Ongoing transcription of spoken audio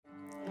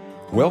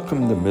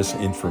Welcome to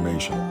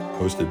Misinformation,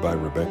 hosted by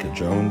Rebekah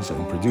Jones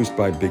and produced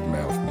by Big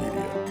Mouth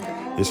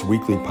Media. This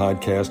weekly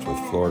podcast with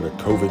Florida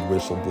COVID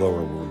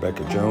whistleblower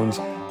Rebekah Jones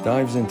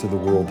dives into the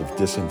world of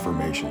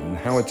disinformation and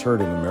how it's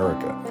hurting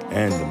America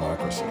and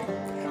democracy.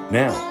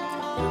 Now,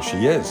 here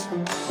she is,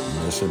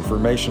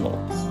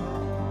 Misinformational.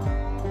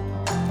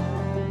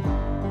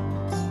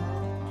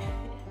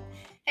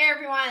 Hey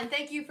everyone,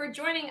 thank you for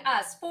joining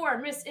us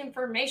for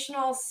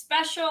Misinformational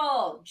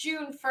Special,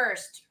 June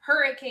 1st,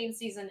 Hurricane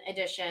Season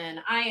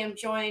Edition. I am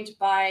joined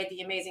by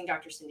the amazing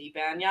Dr. Cindy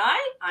Banyai.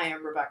 I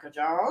am Rebekah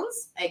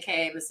Jones,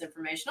 aka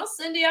Misinformational.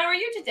 Cindy, how are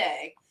you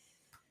today?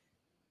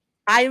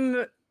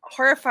 I'm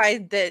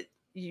horrified that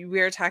we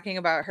were talking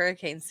about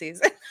hurricane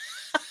season.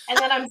 And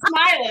then I'm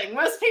smiling.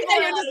 Most people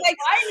are just like,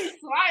 why are you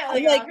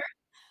smiling? I'm,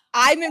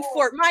 I'm in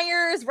Fort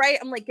Myers, right?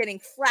 I'm like getting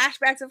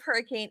flashbacks of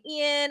Hurricane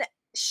Ian.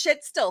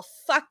 Shit's still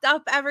fucked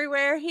up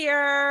everywhere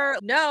here.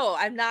 No,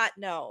 I'm not.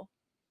 No.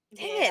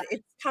 Dang it.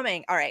 It's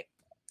coming. All right.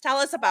 Tell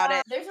us about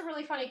it. There's a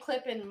really funny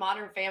clip in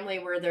Modern Family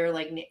where their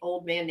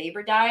old man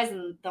neighbor dies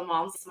and the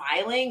mom's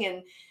smiling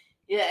and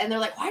they're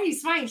like, why are you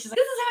smiling? She's like,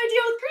 this is how I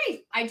deal with grief.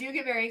 I do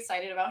get very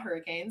excited about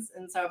hurricanes.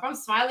 And so if I'm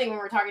smiling when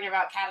we're talking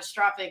about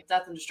catastrophic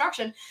death and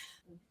destruction,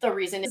 the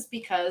reason is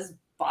because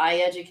by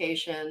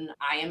education,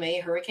 I am a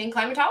hurricane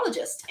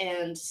climatologist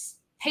and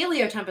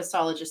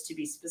paleotempestologist to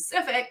be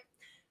specific,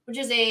 which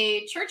is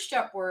a churched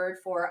up word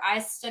for I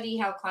study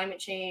how climate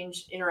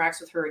change interacts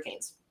with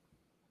hurricanes.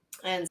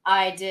 And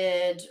I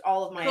did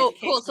all of my education.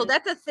 Cool. So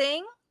that's a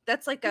thing?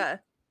 That's like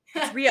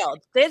it's real.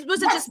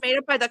 Was it just made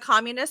up by the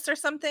communists or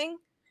something?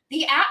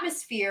 The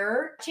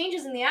atmosphere,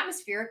 changes in the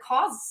atmosphere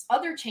cause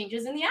other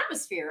changes in the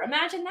atmosphere.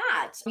 Imagine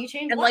that. You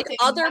change and like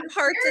other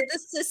parts of the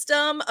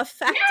system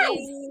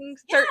affecting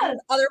certain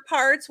other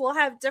parts will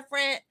have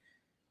different.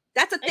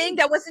 That's a thing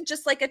that wasn't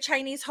just like a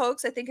Chinese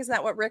hoax. I think is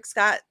that what Rick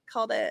Scott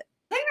called it?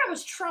 I think that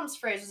was Trump's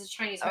phrase, was a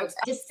Chinese hoax.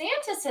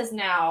 DeSantis has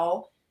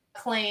now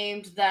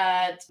claimed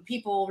that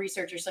people,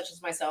 researchers such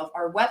as myself,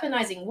 are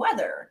weaponizing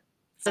weather,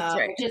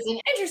 which is an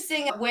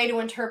interesting way to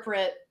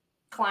interpret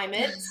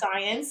climate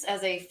science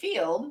as a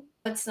field.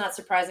 It's not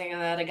surprising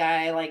that a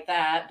guy like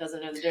that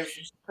doesn't know the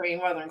difference between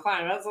weather and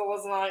climate. So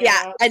let's not,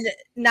 and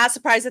not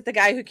surprised that the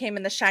guy who came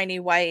in the shiny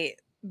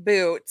white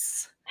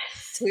boots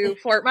to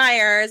Fort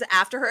Myers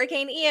after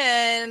Hurricane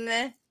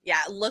Ian,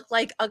 looked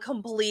like a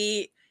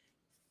complete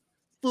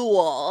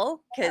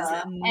fool because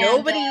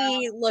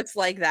nobody looks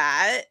like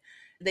that.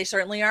 They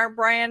certainly aren't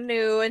brand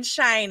new and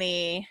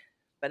shiny,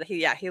 but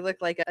he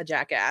looked like a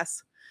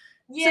jackass.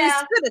 Yeah, so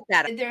he's good at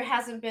that. There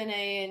hasn't been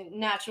a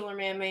natural or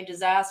man-made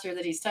disaster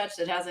that he's touched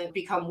that hasn't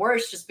become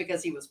worse just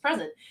because he was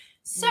present.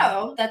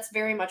 So that's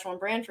very much on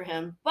brand for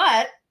him.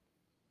 But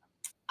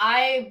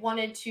I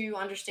wanted to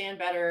understand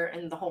better,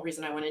 and the whole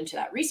reason I went into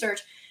that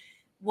research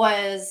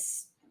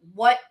was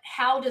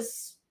how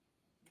does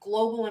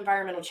global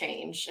environmental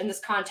change, in this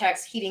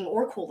context, heating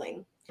or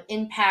cooling,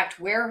 impact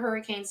where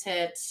hurricanes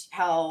hit,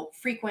 how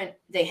frequent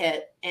they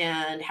hit,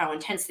 and how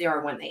intense they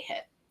are when they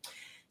hit.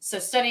 So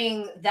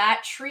studying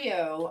that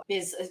trio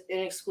is an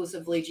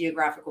exclusively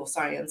geographical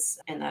science,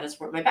 and that is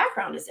what my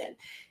background is in.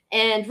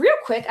 And real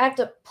quick, I have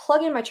to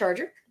plug in my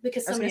charger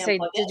because I was going to say,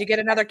 did you get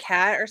another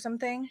cat or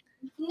something?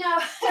 No,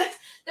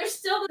 they're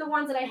still the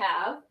ones that I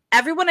have.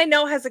 Everyone I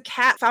know has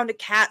found a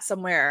cat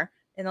somewhere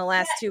in the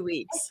last 2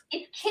 weeks.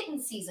 It's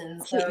kitten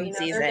season. So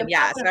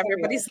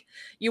everybody's,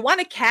 you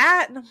want a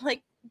cat? And I'm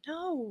like,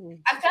 no.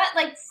 I've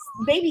got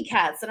baby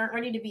cats that aren't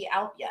ready to be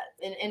out yet.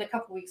 In a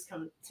couple weeks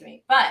come to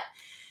me. But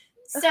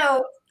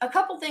so a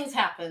couple things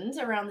happened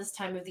around this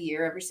time of the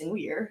year, every single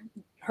year.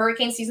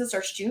 Hurricane season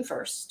starts June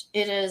 1st.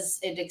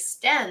 It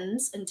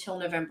extends until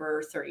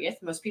November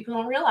 30th. Most people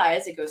don't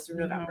realize it goes through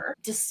November.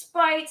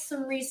 Despite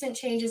some recent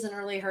changes in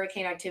early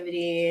hurricane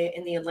activity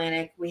in the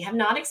Atlantic, we have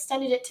not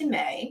extended it to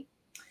May.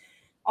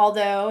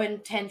 Although in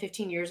 10,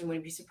 15 years, I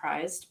wouldn't be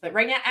surprised. But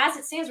right now, as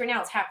it stands right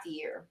now, it's half the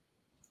year.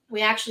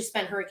 We actually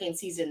spend hurricane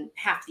season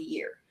half the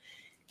year.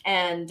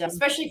 And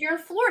especially if you're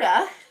in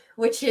Florida,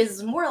 which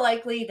is more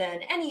likely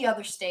than any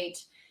other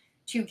state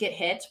to get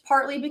hit,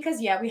 partly because,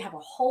 we have a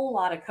whole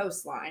lot of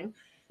coastline.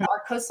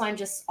 Our coastline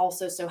just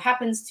also so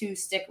happens to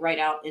stick right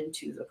out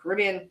into the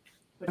Caribbean,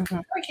 which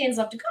hurricanes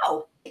love to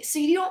go. So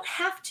you don't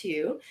have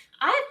to.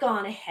 I've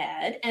gone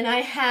ahead and I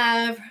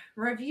have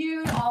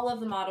reviewed all of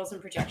the models and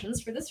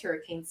projections for this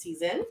hurricane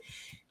season.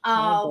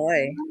 I'll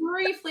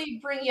briefly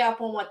bring you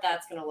up on what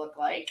that's going to look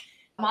like.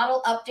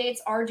 Model updates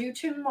are due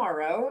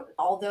tomorrow,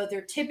 although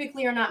there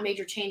typically are not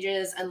major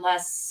changes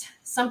unless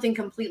something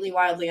completely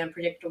wildly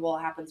unpredictable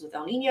happens with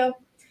El Nino,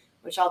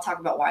 which I'll talk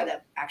about why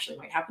that actually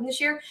might happen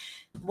this year.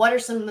 What are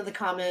some of the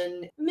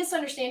common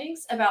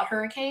misunderstandings about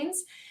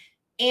hurricanes?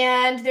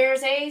 And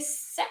there's a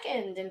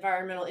second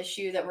environmental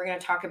issue that we're going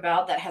to talk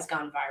about that has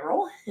gone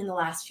viral in the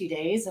last few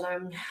days, and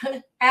I'm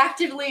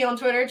actively on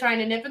Twitter trying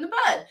to nip in the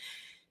bud.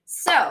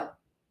 So,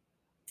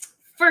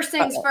 first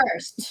things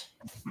first,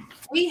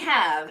 we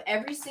have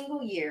every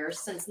single year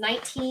since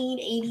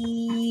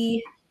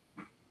 1980,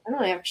 I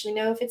don't actually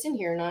know if it's in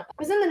here or not. It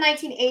was in the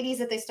 1980s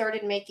that they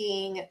started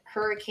making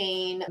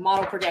hurricane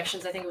model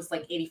projections. I think it was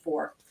like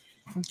 84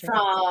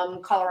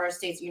 from Colorado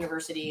State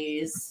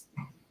University's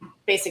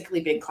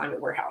basically big climate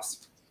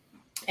warehouse.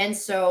 And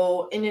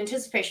so in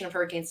anticipation of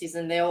hurricane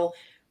season, they'll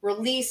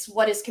release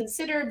what is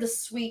considered the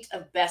suite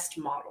of best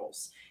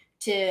models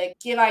to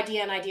give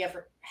an idea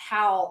for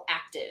how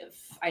active.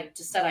 I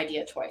just said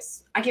idea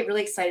twice. I get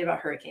really excited about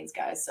hurricanes,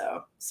 guys.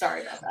 So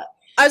sorry about that.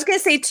 I was going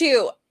to say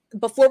too,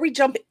 before we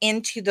jump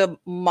into the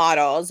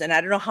models, and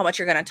I don't know how much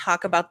you're going to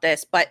talk about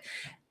this, but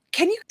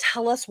can you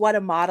tell us what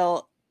a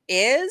model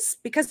is?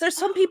 Because there's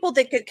some people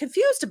that get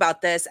confused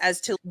about this as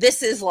to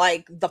this is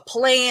like the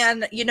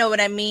plan, you know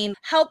what I mean?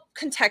 Help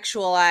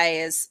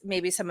contextualize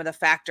maybe some of the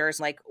factors,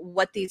 like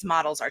what these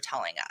models are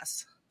telling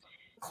us.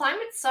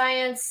 Climate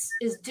science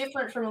is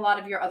different from a lot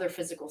of your other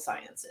physical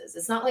sciences.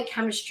 It's not like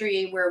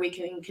chemistry where we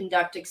can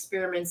conduct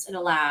experiments in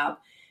a lab,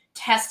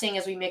 testing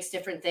as we mix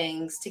different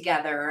things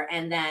together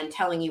and then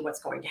telling you what's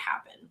going to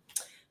happen.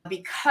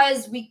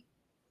 Because we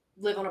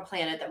live on a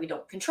planet that we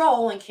don't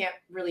control and can't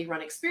really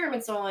run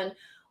experiments on,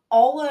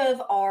 all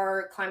of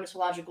our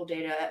climatological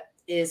data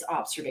is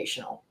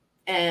observational.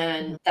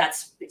 And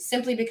that's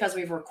simply because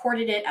we've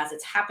recorded it as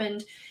it's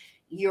happened.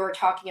 You're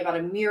talking about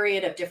a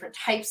myriad of different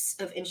types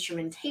of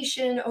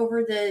instrumentation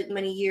over the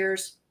many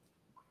years.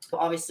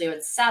 Obviously,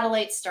 with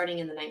satellites starting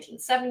in the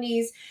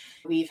 1970s,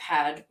 we've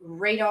had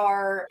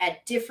radar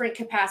at different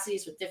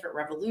capacities with different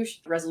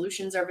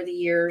resolutions over the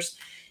years.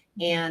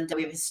 And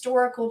we have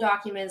historical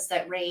documents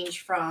that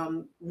range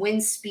from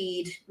wind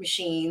speed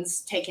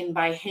machines taken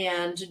by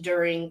hand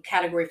during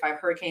Category 5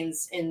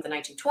 hurricanes in the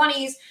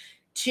 1920s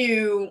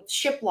to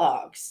ship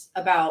logs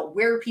about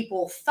where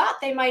people thought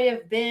they might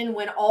have been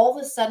when all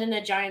of a sudden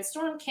a giant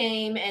storm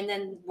came and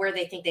then where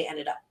they think they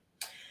ended up.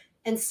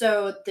 And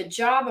so the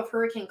job of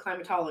hurricane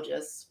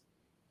climatologists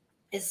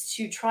is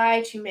to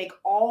try to make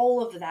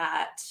all of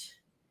that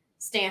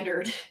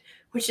standard,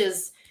 which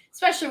is,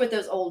 especially with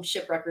those old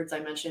ship records I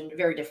mentioned,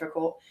 very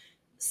difficult,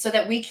 so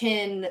that we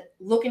can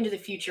look into the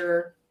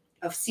future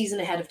of season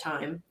ahead of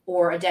time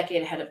or a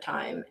decade ahead of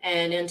time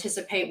and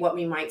anticipate what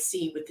we might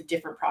see with the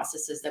different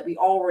processes that we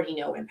already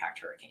know impact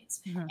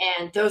hurricanes.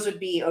 And those would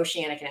be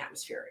oceanic and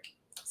atmospheric.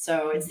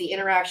 So it's the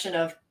interaction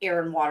of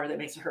air and water that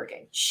makes a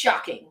hurricane.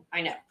 Shocking,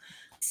 I know.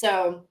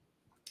 So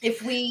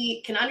if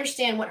we can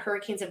understand what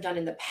hurricanes have done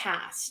in the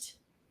past,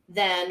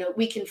 then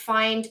we can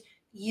find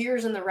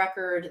years in the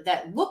record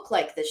that look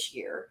like this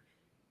year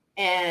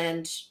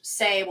and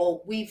say,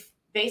 well,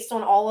 based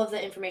on all of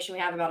the information we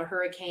have about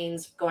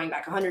hurricanes going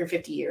back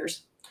 150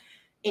 years,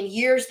 in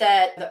years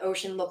that the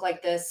ocean looked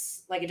like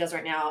this, like it does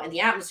right now, and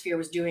the atmosphere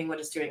was doing what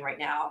it's doing right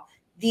now,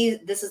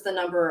 this is the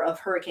number of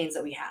hurricanes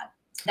that we had.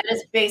 That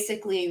is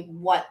basically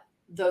what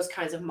those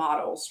kinds of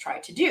models try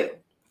to do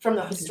from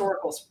the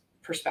historical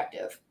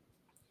perspective.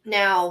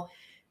 Now,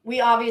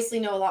 we obviously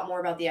know a lot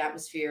more about the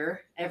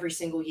atmosphere every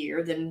single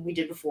year than we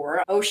did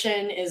before.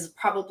 Ocean is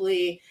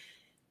probably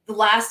the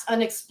last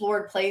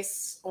unexplored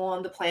place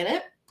on the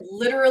planet,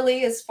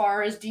 literally as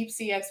far as deep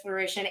sea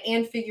exploration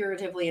and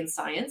figuratively in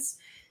science.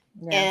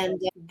 Yeah.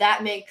 And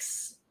that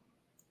makes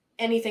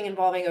anything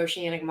involving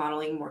oceanic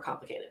modeling more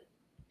complicated.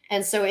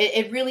 And so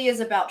it really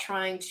is about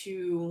trying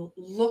to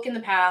look in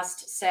the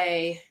past,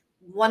 say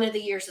one of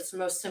the years that's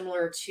most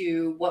similar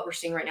to what we're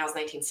seeing right now is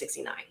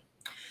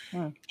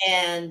 1969.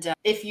 And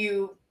if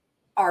you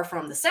are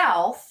from the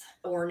South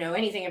or know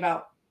anything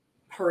about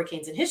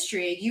hurricanes in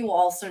history, you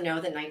also know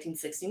that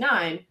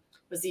 1969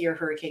 was the year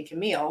Hurricane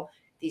Camille,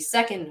 the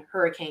second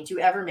hurricane to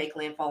ever make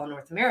landfall in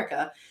North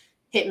America,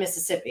 hit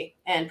Mississippi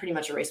and pretty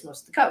much erased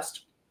most of the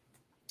coast.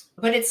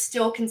 But it's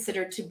still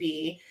considered to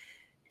be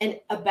an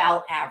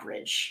about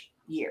average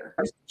year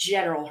of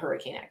general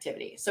hurricane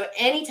activity. So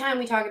anytime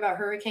we talk about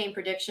hurricane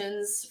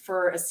predictions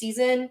for a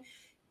season,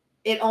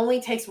 it only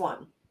takes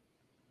one.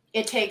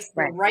 It takes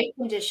the right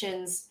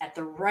conditions at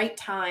the right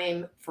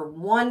time for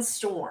one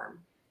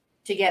storm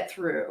to get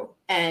through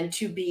and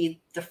to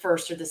be the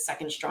first or the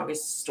second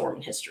strongest storm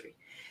in history.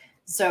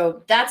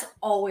 So that's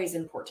always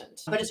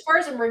important. But as far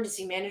as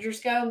emergency managers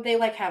go, they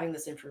like having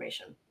this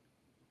information.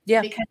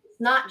 Yeah. Because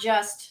it's not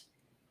just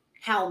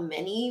how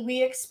many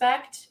we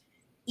expect.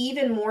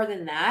 Even more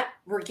than that,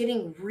 we're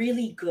getting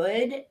really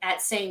good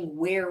at saying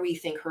where we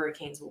think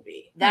hurricanes will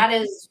be. That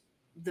is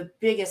the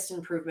biggest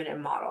improvement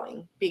in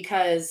modeling,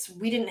 because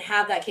we didn't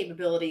have that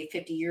capability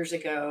 50 years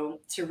ago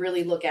to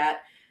really look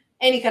at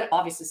any kind of,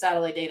 obviously,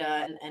 satellite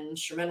data and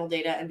instrumental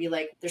data and be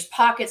like, there's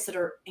pockets that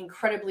are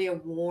incredibly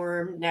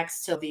warm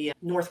next to the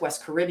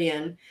Northwest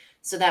Caribbean.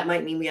 So that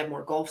might mean we have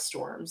more Gulf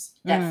storms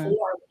that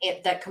form,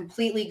 that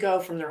completely go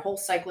from their whole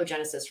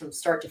cyclogenesis from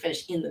start to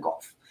finish in the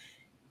Gulf.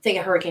 Think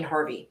of Hurricane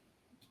Harvey.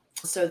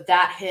 So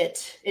that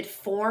it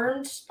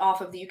formed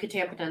off of the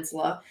Yucatan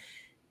Peninsula,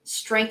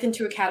 strengthened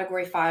to a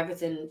Category 5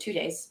 within 2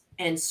 days,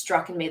 and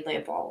struck and made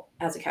landfall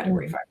as a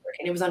Category 5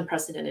 hurricane. It was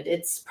unprecedented.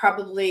 It's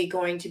probably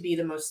going to be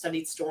the most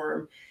studied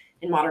storm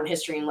in modern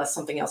history unless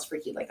something else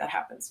freaky like that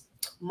happens.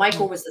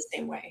 Michael was the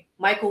same way.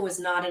 Michael was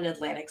not an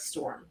Atlantic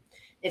storm.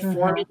 It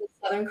formed in the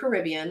Southern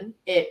Caribbean.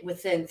 It,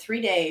 within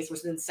 3 days,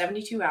 within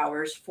 72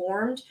 hours,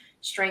 formed,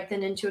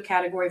 strengthened into a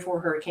Category 4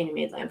 hurricane and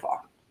made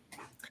landfall.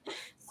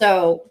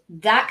 So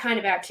that kind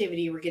of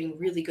activity we're getting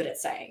really good at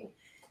saying.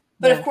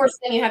 But of course,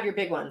 then you have your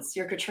big ones,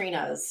 your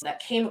Katrinas that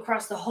came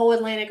across the whole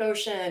Atlantic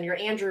Ocean, your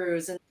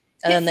Andrews, and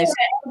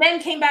then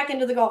came back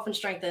into the Gulf and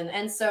strengthened.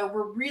 And so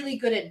we're really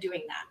good at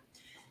doing that,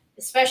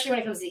 especially when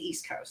it comes to the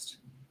East Coast.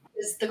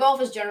 The Gulf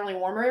is generally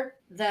warmer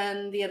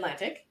than the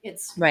Atlantic.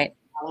 It's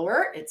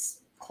shallower.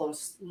 It's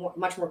close,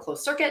 much more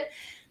close circuit.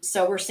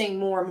 So we're seeing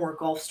more and more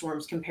Gulf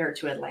storms compared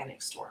to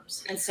Atlantic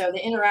storms. And so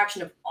the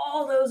interaction of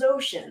all those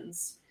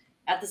oceans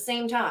at the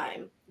same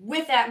time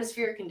with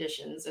atmospheric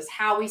conditions is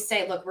how we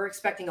say, look, we're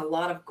expecting a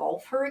lot of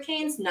Gulf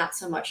hurricanes, not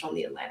so much on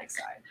the Atlantic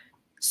side.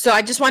 So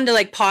I just wanted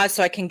to pause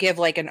so I can give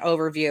an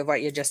overview of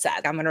what you just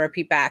said. I'm going to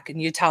repeat back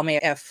and you tell me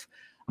if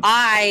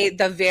I,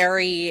 the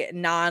very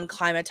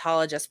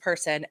non-climatologist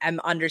person, am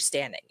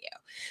understanding you.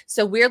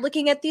 So we're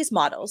looking at these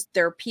models.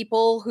 There are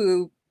people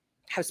who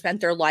have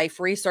spent their life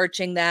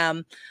researching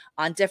them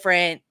on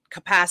different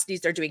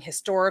capacities. They're doing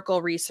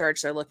historical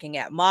research. They're looking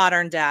at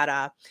modern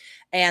data,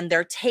 and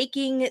they're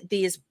taking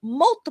these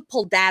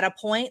multiple data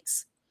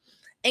points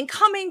and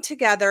coming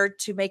together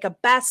to make a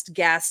best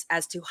guess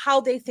as to how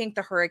they think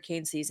the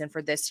hurricane season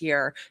for this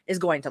year is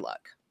going to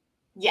look.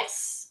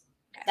 Yes,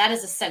 that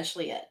is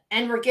essentially it.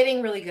 And we're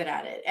getting really good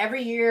at it.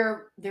 Every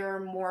year, there are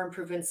more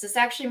improvements. This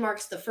actually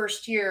marks the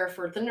first year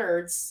for the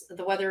nerds,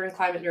 the weather and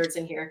climate nerds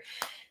in here,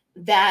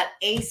 that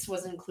ACE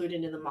was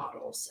included in the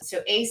models.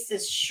 So ACE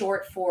is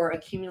short for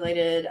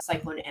Accumulated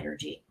Cyclone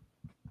Energy,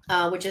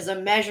 which is a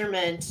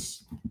measurement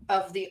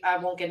of I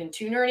won't get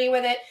into nerdy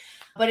with it,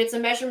 but it's a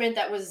measurement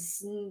that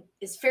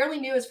is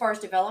fairly new as far as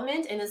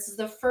development. And this is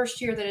the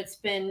first year that it's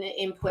been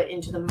input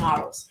into the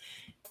models.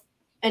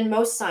 And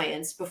most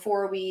science,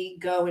 before we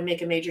go and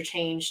make a major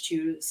change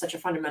to such a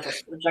fundamental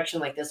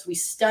projection like this, we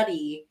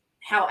study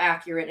how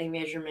accurate a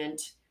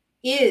measurement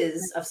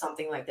is of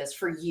something like this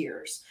for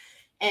years.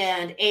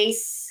 And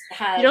ACE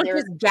has... You don't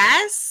just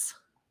guess?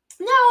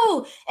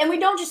 No, and we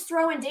don't just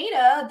throw in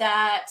data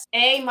that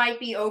might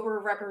be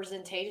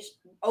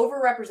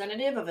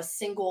over-representative of a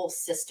single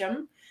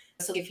system.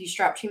 So if you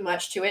strap too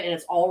much to it and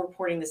it's all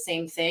reporting the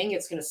same thing,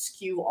 it's going to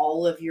skew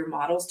all of your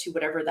models to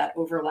whatever that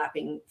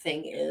overlapping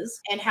thing is.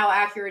 And how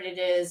accurate it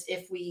is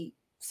if we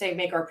say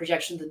make our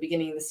projections at the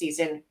beginning of the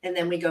season and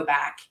then we go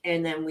back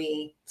and then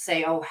we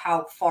say, oh,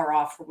 how far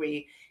off were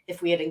we?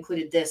 If we had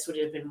included this, would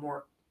it have been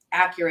more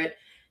accurate?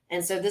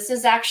 And so this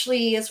is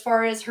actually, as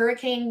far as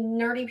hurricane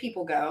nerdy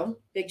people go,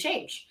 big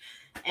change.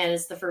 And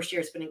it's the first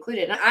year it's been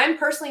included. And I'm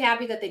personally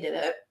happy that they did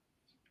it.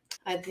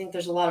 I think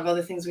there's a lot of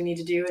other things we need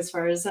to do as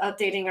far as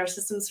updating our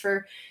systems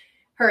for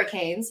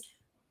hurricanes.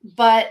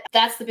 But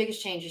that's the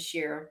biggest change this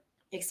year,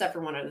 except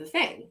for one other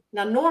thing.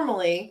 Now,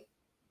 normally,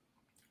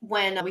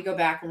 when we go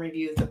back and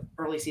review the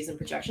early season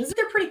projections,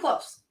 they're pretty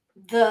close.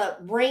 The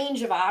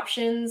range of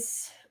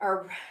options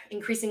are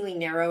increasingly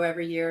narrow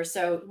every year.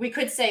 So we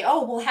could say,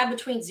 oh, we'll have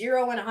between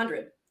 0 and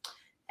 100.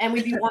 And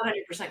we'd be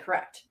 100%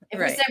 correct. If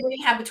we said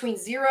we have between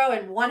 0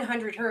 and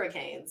 100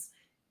 hurricanes,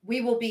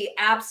 we will be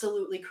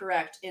absolutely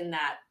correct in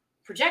that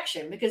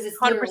projection because it's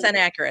 100%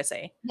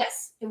 accuracy.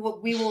 Yes.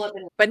 We will have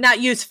been. But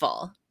not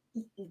useful.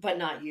 But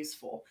not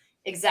useful.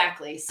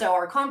 Exactly. So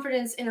our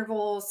confidence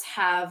intervals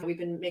we've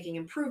been making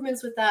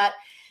improvements with that.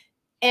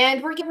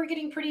 And we're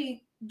getting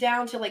pretty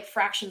down to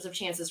fractions of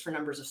chances for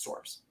numbers of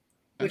storms,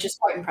 which is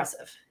quite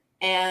impressive.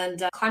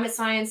 And climate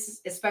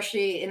science,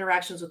 especially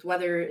interactions with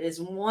weather, is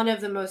one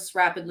of the most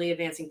rapidly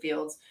advancing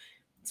fields.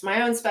 It's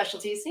my own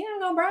specialty, so I'm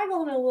going to brag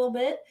on it a little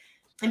bit.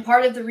 And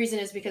part of the reason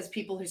is because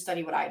people who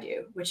study what I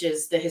do, which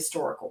is the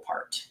historical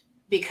part,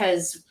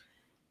 because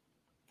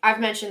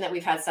I've mentioned that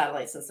we've had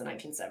satellites since the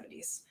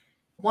 1970s.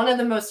 One of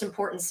the most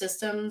important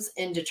systems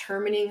in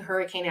determining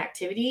hurricane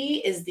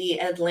activity is the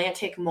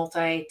Atlantic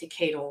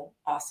multi-decadal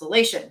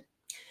oscillation,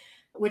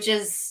 which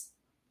is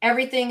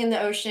everything in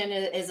the ocean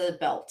is a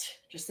belt.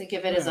 Just think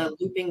of it as a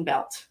looping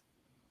belt.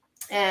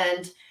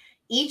 And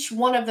each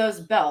one of those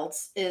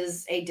belts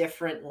is a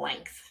different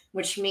length,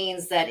 which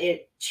means that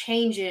it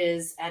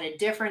changes at a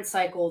different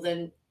cycle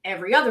than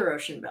every other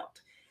ocean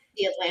belt.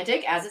 The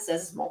Atlantic, as it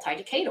says, is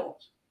multi-decadal.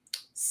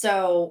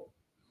 So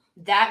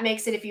that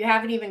makes it, if you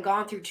haven't even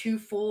gone through 2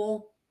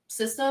 full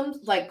systems,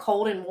 like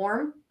cold and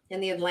warm in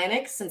the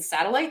Atlantic since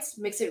satellites,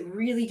 makes it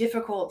really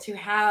difficult to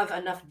have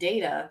enough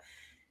data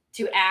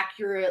to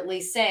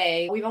accurately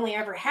say, we've only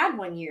ever had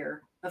 1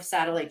 year of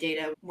satellite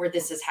data where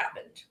this has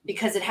happened,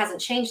 because it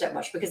hasn't changed that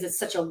much, because it's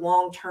such a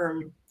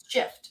long-term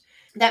shift.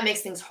 That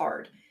makes things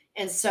hard.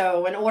 And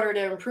so in order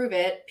to improve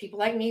it, people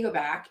like me go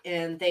back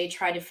and they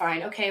try to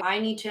find, okay, I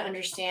need to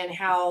understand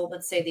how,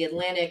 let's say, the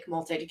Atlantic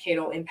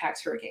multi-decadal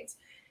impacts hurricanes.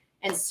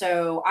 And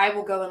so I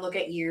will go and look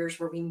at years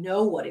where we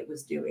know what it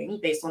was doing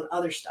based on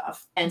other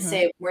stuff and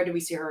say, where do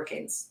we see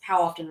hurricanes?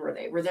 How often were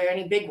they? Were there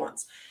any big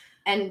ones?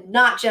 And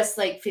not just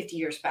 50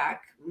 years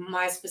back.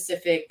 My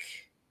specific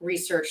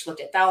research looked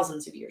at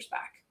thousands of years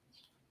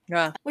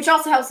back, which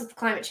also helps with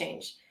climate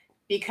change,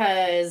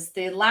 because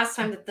the last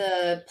time that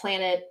the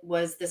planet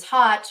was this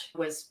hot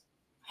was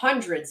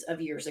hundreds of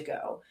years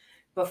ago,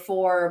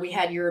 before we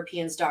had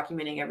Europeans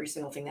documenting every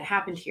single thing that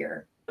happened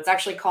here. It's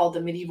actually called the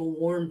medieval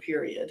warm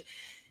period.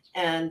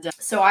 And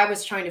so I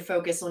was trying to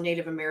focus on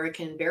Native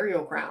American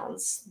burial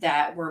grounds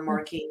that were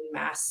marking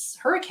mass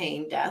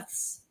hurricane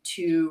deaths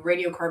to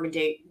radiocarbon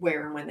date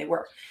where and when they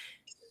were.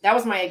 That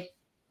was my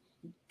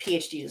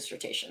PhD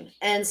dissertation.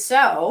 And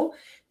so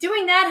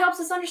doing that helps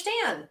us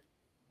understand.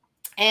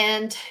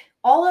 And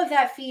all of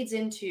that feeds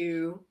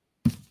into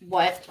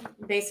what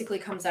basically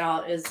comes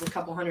out is a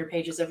couple hundred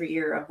pages every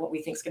year of what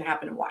we think is going to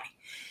happen and why.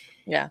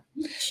 Yeah.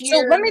 So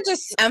let me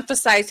just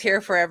emphasize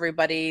here for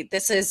everybody,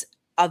 this is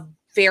a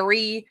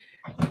very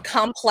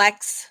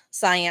complex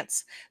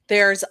science.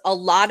 There's a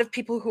lot of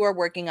people who are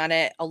working on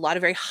it, a lot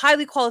of very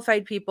highly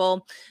qualified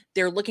people.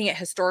 They're looking at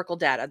historical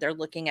data. They're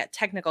looking at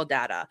technical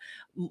data,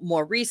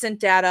 more recent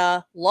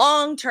data,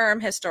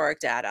 long-term historic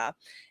data,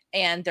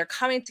 and they're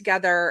coming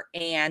together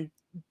and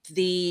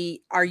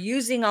are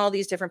using all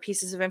these different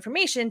pieces of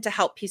information to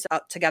help piece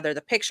out together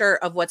the picture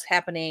of what's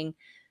happening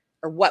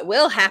or what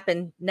will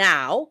happen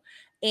now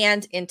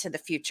and into the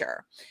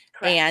future.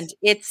 Correct. And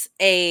it's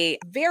a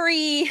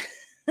very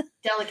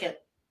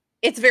delicate.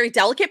 It's very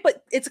delicate,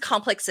 but it's a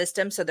complex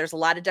system. So there's a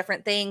lot of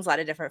different things, a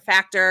lot of different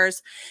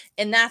factors.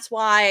 And that's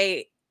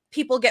why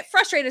people get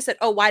frustrated and said,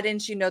 oh, why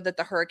didn't you know that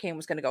the hurricane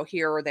was going to go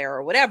here or there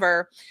or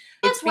whatever?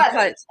 That's because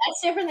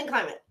that's different than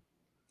climate.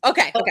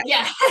 Okay.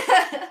 Yeah.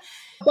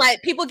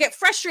 But people get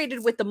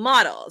frustrated with the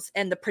models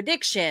and the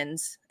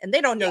predictions, and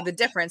they don't know the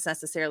difference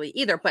necessarily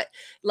either. But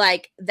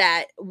like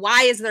that,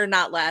 why is there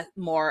not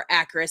more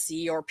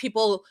accuracy, or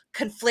people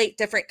conflate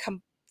different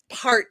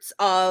parts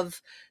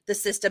of the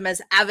system as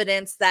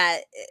evidence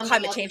that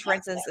climate change, for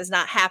instance, is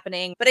not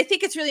happening. But I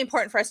think it's really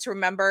important for us to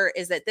remember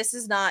is that this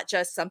is not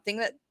just something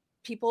that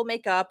people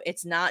make up.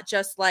 It's not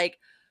just like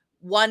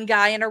one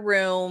guy in a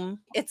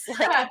room. It's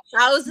like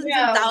thousands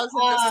and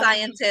thousands of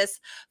scientists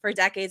for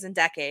decades and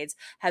decades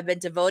have been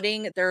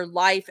devoting their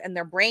life and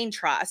their brain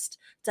trust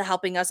to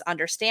helping us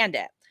understand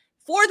it,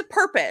 for the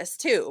purpose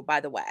too, by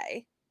the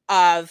way,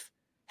 of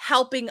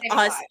helping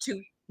us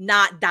to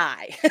not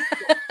die.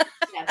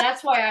 Yeah,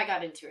 that's why I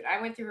got into it. I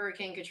went through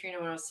Hurricane Katrina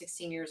when I was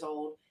 16 years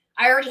old.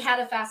 I already had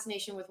a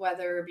fascination with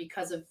weather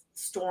because of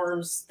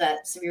storms,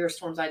 severe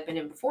storms I'd been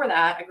in before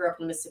that. I grew up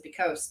on the Mississippi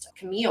coast.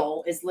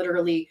 Camille is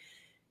literally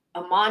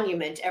a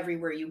monument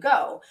everywhere you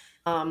go.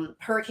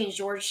 Hurricane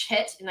George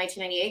hit in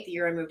 1998, the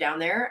year I moved down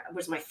there. It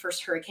was my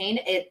first hurricane.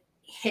 It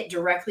hit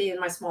directly in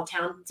my small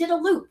town, did a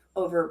loop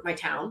over my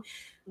town,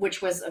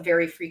 which was a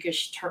very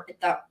freakish turn.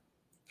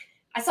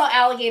 I saw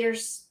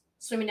alligators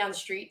swimming down the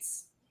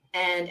streets.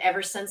 And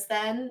ever since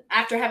then,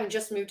 after having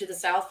just moved to the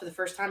South for the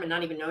first time and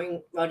not even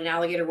knowing what an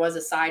alligator was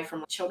aside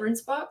from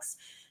children's books,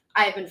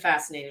 I have been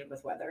fascinated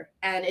with weather.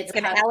 And it's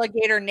an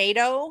alligator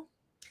NATO?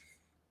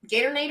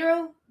 Gator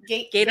NATO?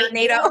 Gator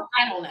NATO?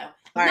 I don't know.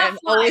 I'm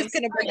always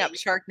going to bring up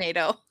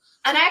Sharknado.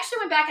 And I actually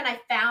went back and I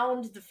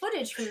found the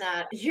footage from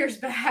that years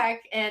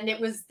back. And there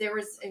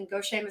was in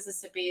Goshen,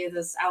 Mississippi,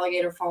 this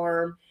alligator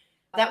farm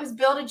that was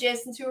built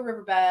adjacent to a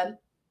riverbed.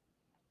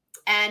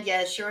 And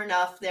yeah, sure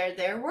enough,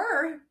 there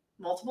were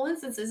multiple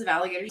instances of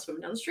alligators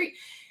swimming down the street.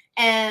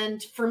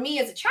 And for me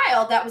as a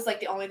child, that was like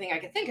the only thing I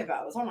could think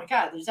about was, oh my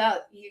God,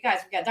 you guys,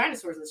 we got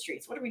dinosaurs in the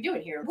streets. What are we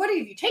doing here? What have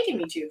you taken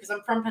me to? Because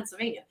I'm from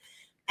Pennsylvania.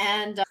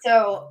 And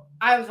so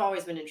I've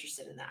always been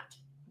interested in that.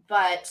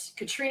 But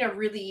Katrina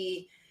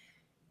really,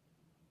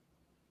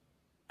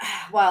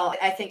 well,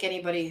 I think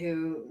anybody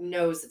who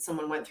knows that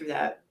someone went through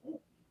that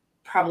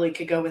probably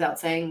could go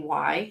without saying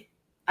why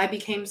I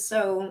became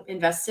so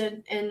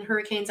invested in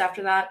hurricanes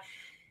after that.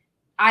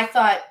 I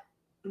thought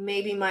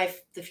maybe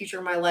the future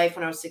of my life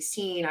when I was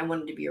 16, I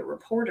wanted to be a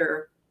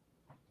reporter.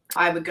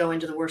 I would go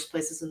into the worst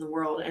places in the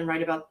world and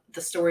write about the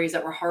stories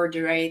that were hard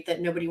to write,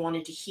 that nobody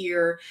wanted to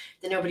hear,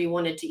 that nobody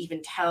wanted to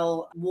even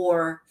tell.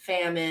 War,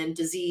 famine,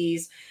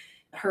 disease,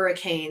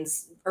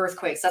 hurricanes,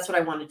 earthquakes. That's what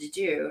I wanted to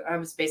do. I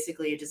was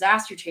basically a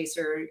disaster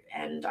chaser,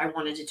 and I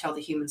wanted to tell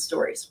the human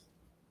stories.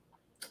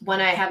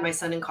 When I had my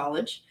son in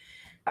college,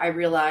 I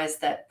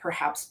realized that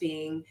perhaps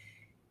being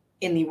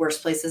in the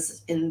worst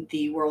places in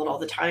the world all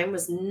the time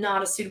was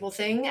not a suitable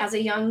thing as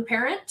a young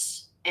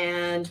parent,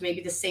 and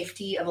maybe the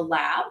safety of a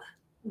lab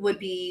would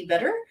be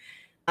better.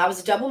 I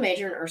was a double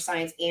major in earth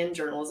science and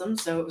journalism,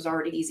 so it was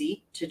already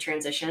easy to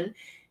transition.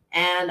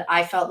 And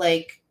I felt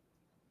like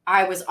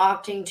I was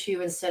opting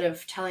to, instead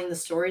of telling the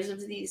stories of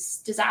these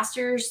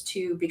disasters,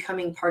 to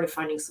becoming part of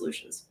finding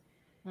solutions.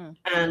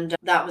 And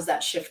that was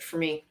that shift for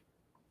me.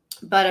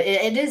 But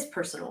it is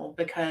personal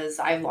because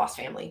I've lost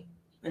family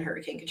in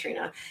Hurricane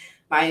Katrina.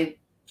 I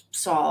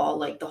saw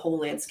like the whole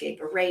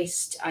landscape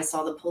erased. I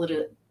saw the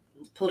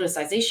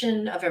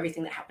politicization of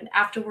everything that happened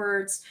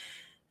afterwards.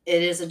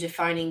 It is a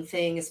defining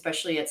thing,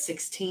 especially at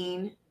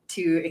 16,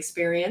 to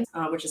experience,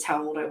 which is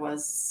how old I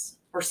was,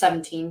 or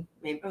 17,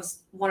 maybe it was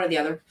one or the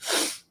other.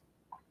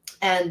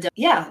 And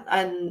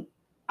and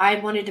I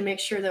wanted to make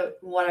sure that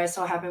what I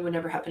saw happen would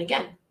never happen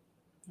again.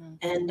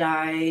 And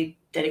I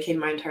dedicated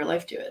my entire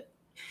life to it.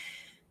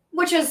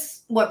 which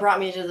is what brought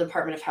me to the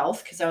Department of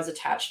Health, because I was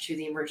attached to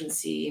the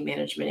Emergency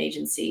Management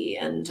Agency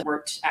and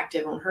worked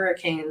active on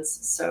hurricanes.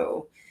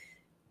 So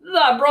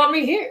that brought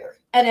me here.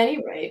 At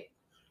any rate,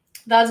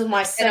 that's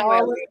my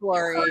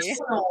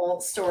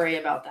personal story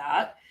about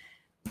that.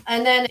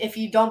 And then if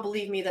you don't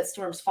believe me that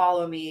storms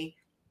follow me,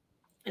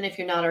 and if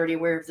you're not already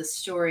aware of this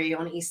story,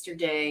 on Easter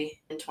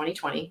Day in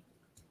 2020,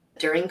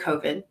 during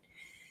COVID,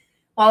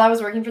 while I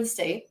was working for the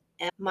state,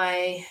 and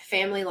my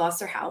family lost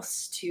their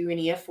house to an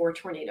EF4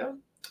 tornado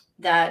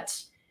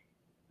that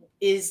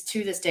is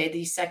to this day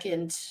the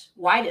second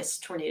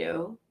widest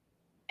tornado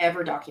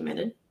ever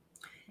documented.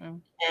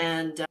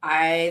 And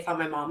I thought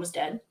my mom was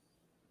dead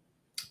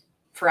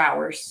for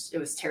hours. It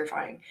was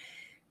terrifying.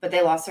 But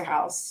they lost their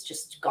house,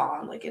 just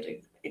gone, like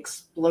it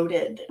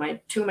exploded.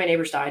 Two of my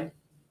neighbors died.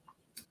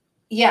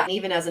 Yeah,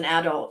 even as an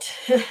adult,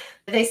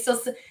 they still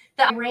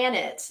that ran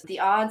it. The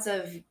odds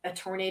of a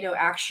tornado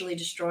actually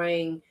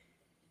destroying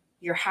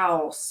your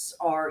house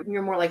are,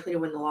 you're more likely to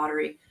win the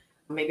lottery.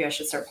 Maybe I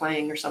should start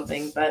playing or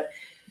something, but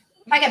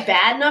I got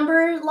bad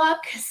number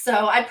luck,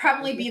 so I'd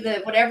probably be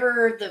the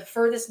whatever the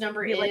furthest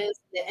number is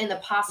and the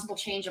possible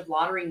change of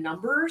lottery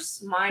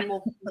numbers.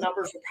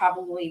 Numbers will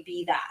probably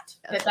be that.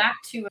 But back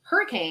to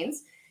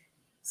hurricanes.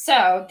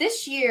 So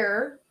this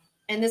year,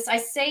 and this I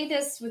say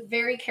this with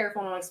very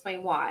careful, and I'll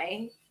explain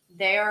why.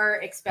 They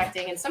are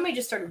expecting, and somebody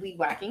just started weed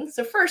whacking.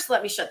 So first,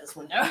 let me shut this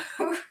window.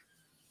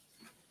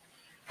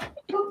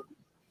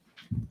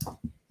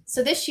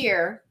 So this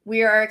year,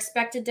 we are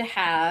expected to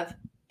have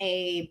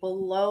a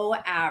below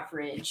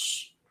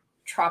average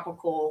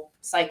tropical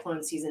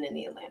cyclone season in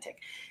the Atlantic.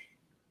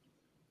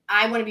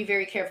 I want to be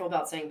very careful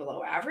about saying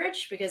below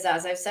average because,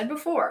 as I've said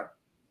before,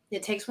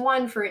 it takes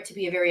one for it to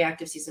be a very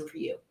active season for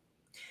you.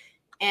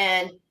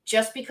 And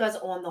just because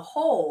on the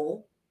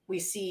whole, we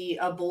see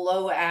a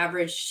below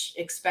average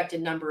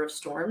expected number of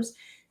storms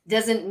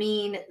doesn't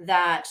mean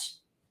that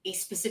a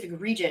specific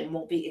region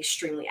won't be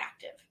extremely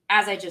active.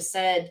 As I just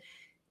said,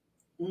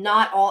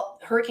 not all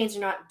hurricanes are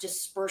not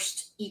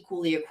dispersed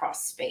equally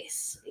across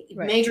space.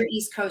 Right. Major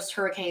East Coast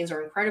hurricanes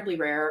are incredibly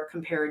rare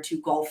compared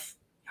to Gulf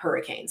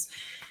hurricanes.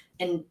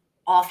 And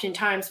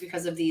oftentimes,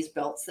 because of these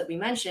belts that we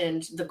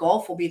mentioned, the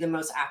Gulf will be the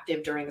most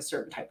active during a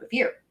certain type of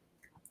year.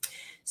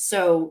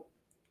 So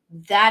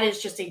that is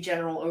just a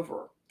general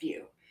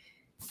overview.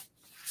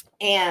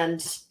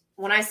 And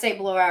when I say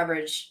below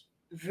average,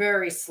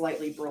 very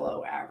slightly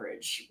below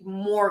average,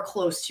 more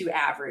close to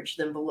average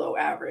than below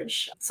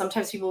average.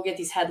 Sometimes people get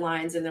these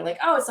headlines and they're like,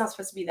 oh, it's not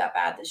supposed to be that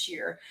bad this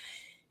year.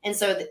 And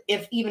so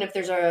even if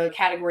there's a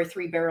category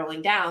 3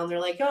 barreling down, they're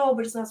like, oh,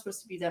 but it's not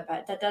supposed to be that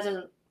bad. That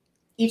doesn't,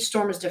 each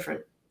storm is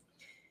different.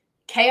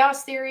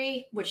 Chaos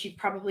theory, which you've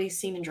probably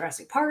seen in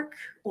Jurassic Park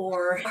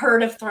or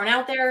heard of thrown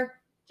out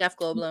there. Jeff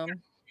Goldblum.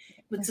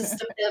 With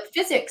the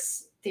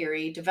physics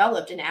theory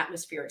developed in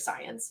atmospheric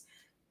science,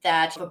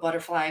 that if a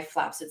butterfly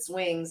flaps its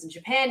wings in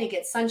Japan, you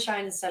get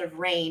sunshine instead of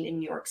rain in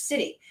New York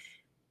City.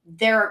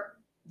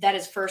 That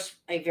is first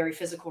a very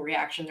physical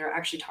reaction. They're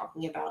actually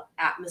talking about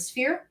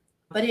atmosphere,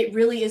 but it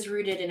really is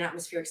rooted in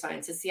atmospheric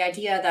science. It's the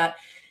idea that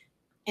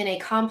in a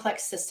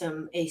complex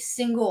system, a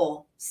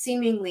single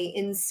seemingly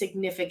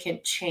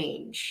insignificant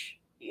change,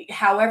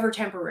 however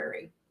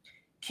temporary,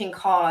 can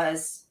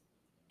cause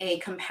a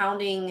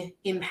compounding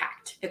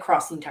impact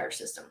across the entire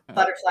system.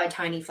 Butterfly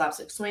tiny flaps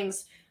its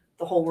wings,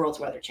 the whole world's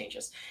weather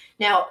changes.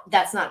 Now,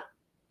 that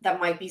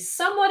might be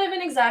somewhat of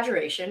an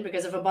exaggeration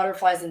because if a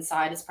butterfly's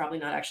inside, it's probably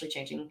not actually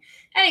changing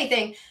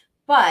anything,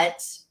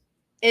 but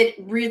it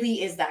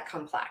really is that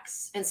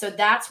complex. And so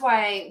that's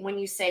why when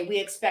you say we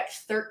expect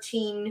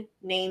 13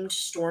 named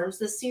storms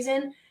this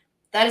season,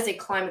 that is a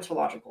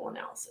climatological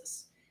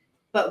analysis.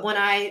 But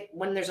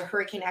when there's a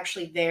hurricane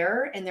actually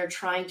there and they're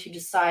trying to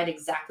decide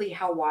exactly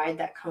how wide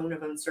that cone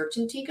of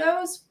uncertainty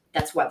goes,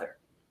 that's weather.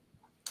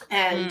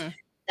 And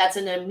that's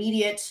an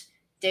immediate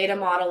data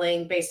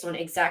modeling based on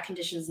exact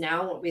conditions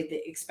now, what we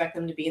expect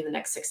them to be in the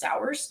next 6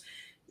 hours.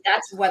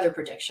 That's weather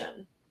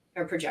prediction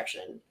or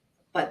projection.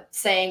 But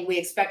saying we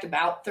expect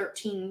about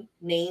 13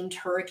 named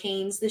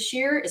hurricanes this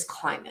year is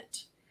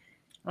climate.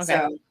 Okay.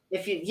 So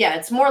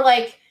it's more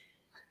like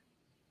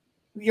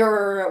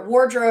your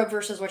wardrobe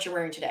versus what you're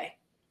wearing today.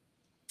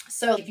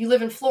 So if you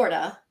live in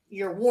Florida,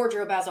 your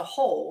wardrobe as a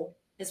whole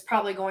is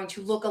probably going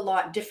to look a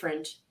lot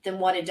different than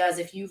what it does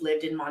if you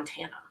lived in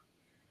Montana.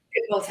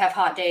 You both have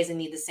hot days and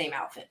need the same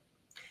outfit.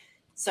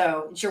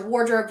 So it's your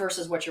wardrobe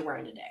versus what you're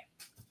wearing today.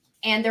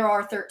 And there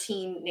are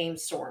 13 named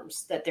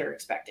storms that they're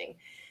expecting.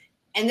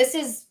 And this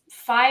is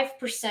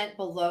 5%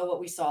 below what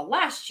we saw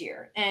last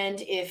year.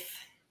 And if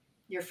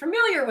you're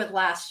familiar with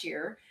last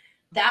year,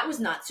 that was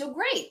not so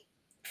great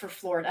for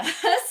Florida.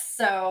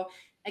 So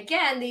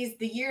again,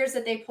 the years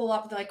that they pull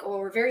up, they're like, oh,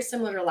 we're very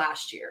similar to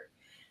last year.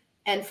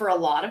 And for a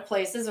lot of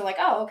places, they're like,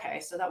 oh, okay,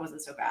 so that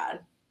wasn't so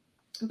bad.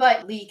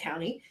 But Lee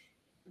County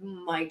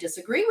might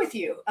disagree with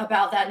you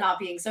about that not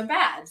being so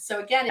bad. So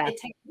again, it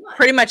takes one.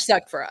 Pretty much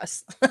sucked for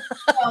us.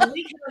 Well,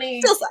 Lee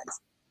County still sucks.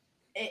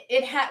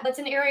 That's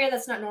an area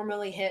that's not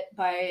normally hit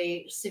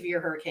by severe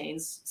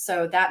hurricanes.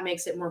 So that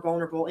makes it more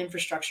vulnerable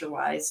infrastructure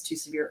wise to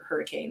severe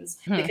hurricanes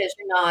because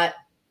you're not,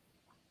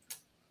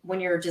 when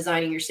you're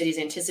designing your cities,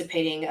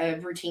 anticipating a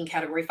routine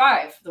Category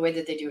 5 the way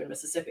that they do in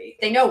Mississippi.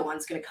 They know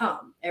one's going to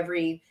come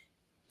every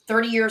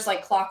 30 years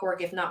like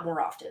clockwork, if not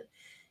more often.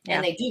 Yeah.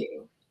 And they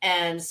do.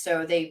 And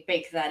so they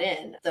bake that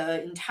in.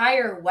 The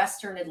entire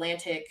Western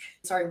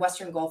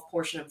Gulf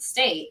portion of the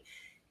state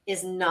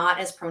is not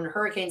as prone to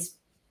hurricanes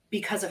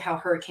because of how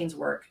hurricanes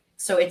work.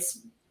 So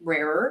it's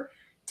rarer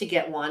to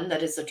get one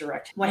that is a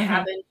direct. What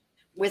happened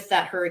with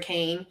that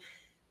hurricane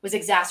was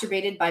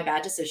exacerbated by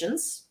bad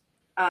decisions,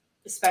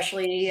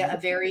 especially a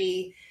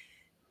very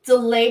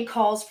delayed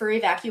calls for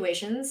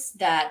evacuations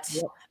that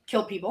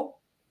killed people.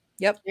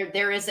 Yep.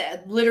 There is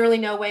literally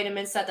no way to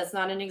mince that. That's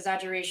not an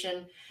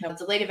exaggeration. Nope.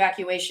 Delayed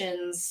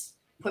evacuations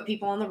put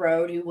people on the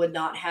road who would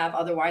not have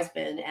otherwise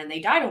been, and they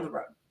died on the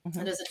road.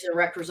 That is a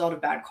direct result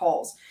of bad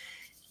calls.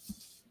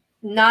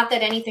 Not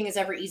that anything is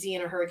ever easy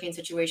in a hurricane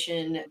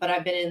situation, but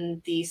I've been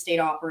in the state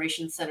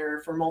operations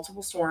center for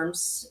multiple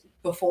storms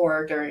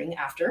before, during,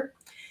 after.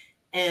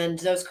 And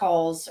those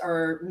calls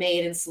are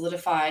made and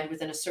solidified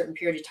within a certain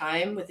period of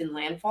time within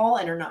landfall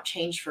and are not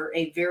changed for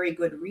a very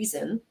good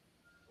reason.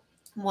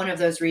 One of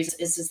those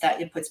reasons is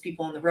that it puts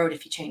people on the road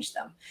if you change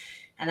them.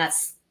 And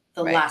that's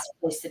the last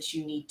place that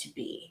you need to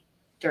be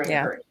during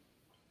a hurricane.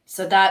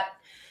 So that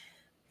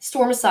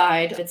storm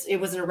aside, it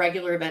was an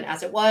irregular event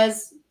as it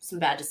was, some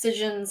bad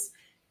decisions,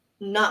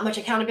 not much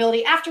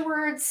accountability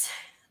afterwards.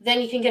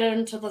 Then you can get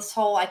into this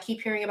whole, I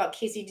keep hearing about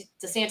Casey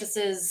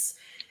DeSantis's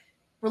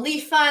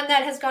relief fund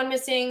that has gone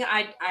missing.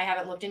 I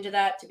haven't looked into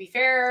that, to be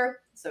fair.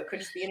 So it could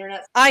just be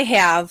internet. I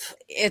have.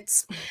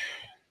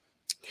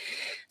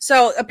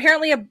 So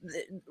apparently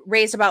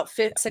raised about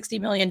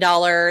 $60 million.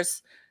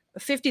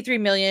 $53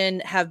 million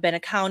have been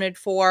accounted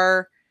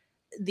for.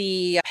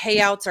 The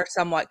payouts are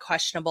somewhat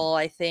questionable,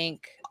 I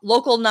think.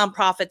 Local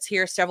nonprofits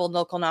here, several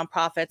local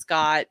nonprofits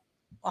got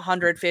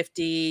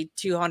 $150,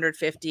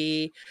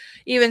 $250,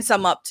 even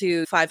some up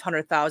to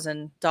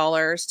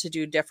 $500,000 to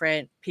do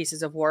different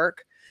pieces of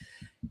work.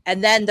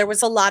 And then there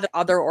was a lot of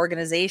other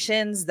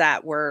organizations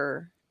that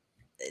were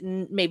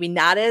maybe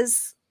not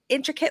as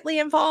intricately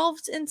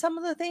involved in some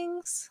of the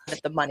things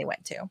that the money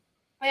went to.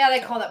 Oh, yeah, they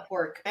call that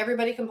pork.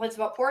 Everybody complains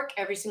about pork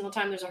every single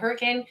time there's a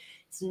hurricane.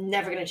 It's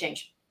never going to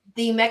change.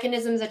 The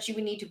mechanisms that you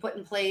would need to put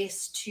in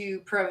place to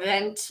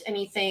prevent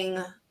anything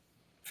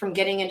from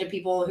getting into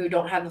people who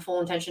don't have the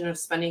full intention of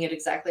spending it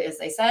exactly as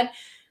they said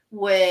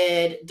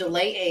would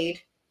delay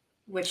aid,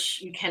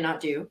 which you cannot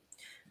do,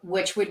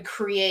 which would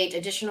create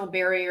additional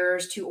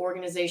barriers to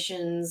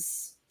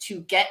organizations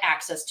to get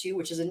access to,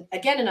 which is,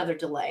 again, another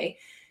delay,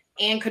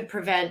 and could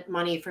prevent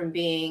money from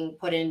being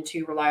put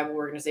into reliable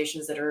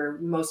organizations that are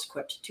most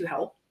equipped to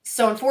help.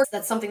 So unfortunately,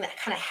 that's something that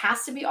kind of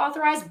has to be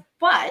authorized,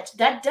 but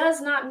that does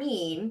not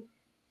mean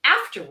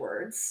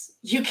afterwards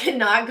you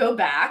cannot go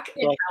back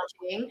in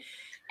accounting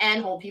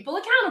and hold people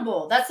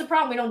accountable. That's the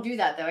problem. We don't do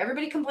that, though.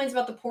 Everybody complains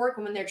about the pork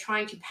when they're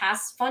trying to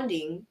pass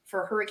funding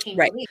for hurricane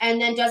relief and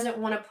then doesn't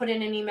want to put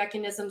in any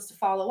mechanisms to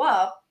follow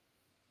up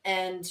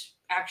and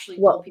actually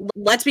hold people.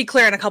 Let's be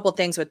clear on a couple of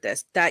things with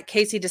this. That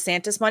Casey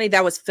DeSantis money,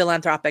 that was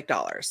philanthropic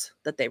dollars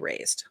that they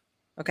raised.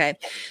 Okay.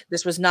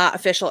 This was not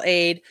official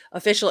aid.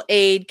 Official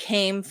aid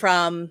came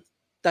from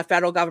the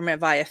federal government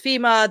via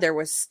FEMA. There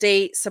was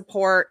state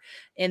support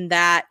in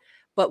that,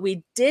 but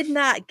we did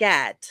not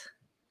get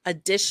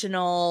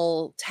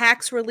additional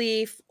tax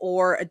relief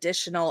or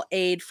additional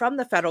aid from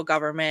the federal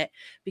government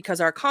because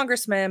our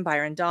congressman,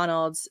 Byron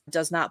Donalds,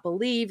 does not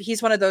believe,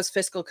 he's one of those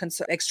fiscal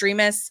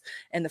extremists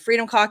in the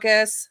Freedom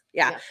Caucus.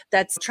 Yeah.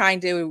 That's trying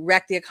to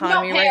wreck the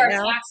economy right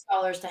now. Tax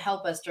dollars to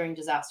help us during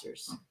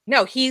disasters.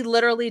 No, he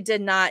literally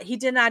did not. He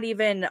did not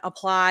even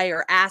apply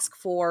or ask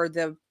for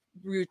the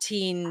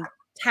routine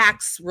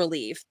tax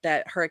relief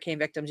that hurricane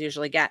victims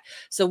usually get.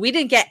 So we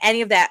didn't get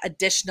any of that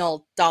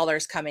additional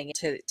dollars coming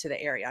to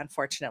the area,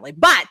 unfortunately.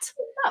 But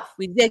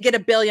we did get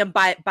 $1 billion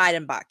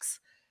Biden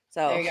bucks.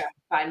 So there you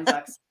go, Biden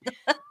bucks.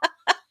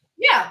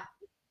 Yeah.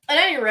 At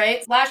any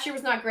rate, last year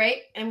was not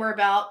great, and we're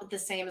about the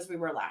same as we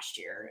were last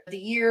year. The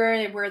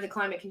year where the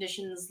climate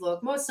conditions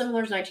look most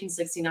similar is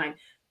 1969,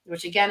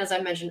 which, again, as I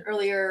mentioned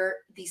earlier,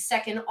 the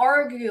second,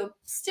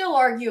 still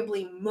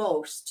arguably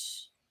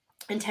most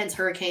intense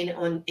hurricane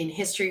in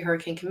history.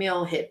 Hurricane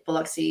Camille hit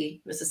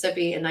Biloxi,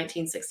 Mississippi in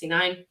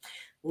 1969,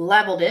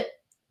 leveled it,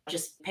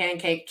 just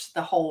pancaked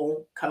the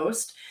whole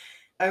coast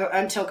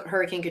until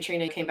Hurricane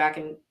Katrina came back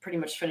and pretty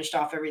much finished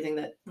off everything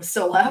that was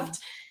still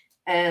left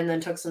and then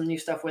took some new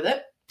stuff with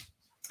it.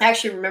 I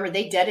actually remember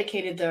they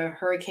dedicated the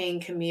Hurricane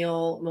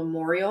Camille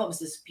Memorial. It was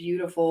this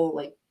beautiful,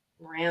 like,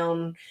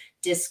 round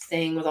disc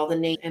thing with all the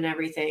names and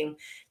everything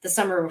the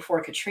summer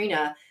before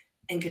Katrina.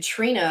 And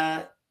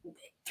Katrina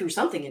threw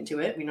something into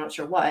it, we're not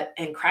sure what,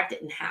 and cracked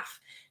it in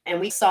half. And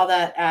we saw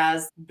that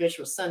as bitch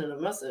was sending a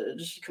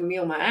message,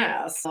 Camille my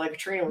ass, like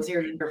Katrina was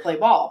here to play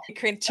ball.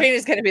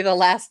 Katrina's going to be the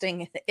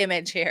lasting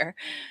image here.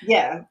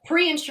 Yeah.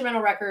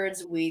 Pre-instrumental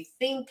records, we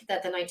think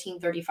that the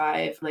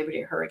 1935 Labor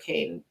Day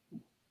hurricane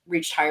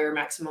reached higher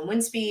maximum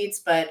wind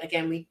speeds. But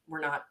again, we were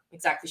not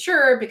exactly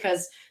sure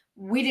because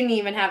we didn't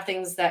even have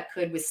things that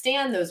could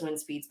withstand those wind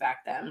speeds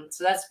back then.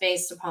 So that's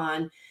based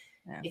upon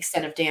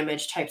extent of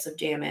damage, types of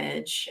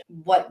damage,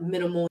 what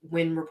minimal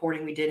wind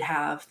reporting we did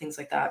have, things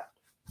like that.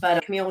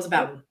 But Camille was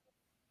about.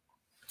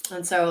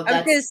 And so I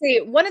was going to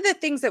say, one of the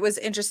things that was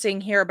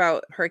interesting here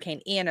about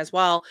Hurricane Ian as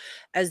well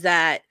is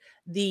that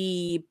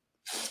the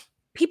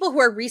people who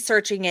are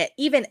researching it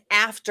even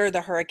after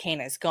the hurricane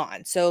is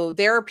gone. So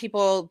there are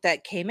people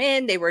that came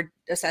in, they were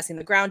assessing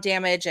the ground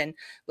damage and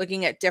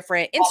looking at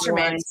different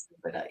instruments.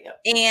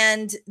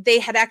 And they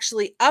had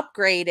actually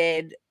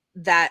upgraded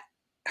that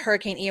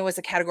Hurricane Ian was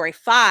a Category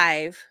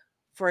 5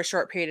 for a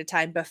short period of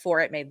time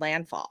before it made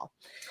landfall.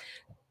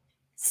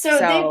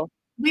 So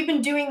we've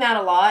been doing that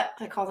a lot.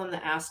 I call them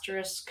the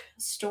asterisk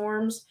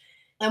storms.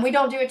 And we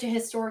don't do it to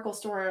historical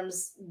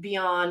storms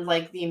beyond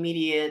like the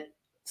immediate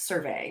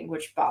survey,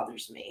 which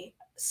bothers me.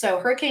 So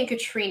Hurricane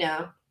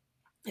Katrina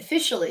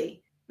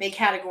officially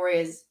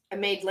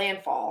made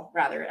landfall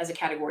rather as a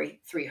Category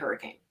 3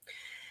 hurricane.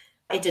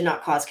 It did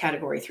not cause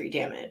Category 3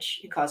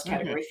 damage. It caused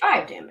Category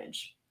 5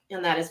 damage.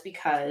 And that is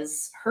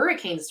because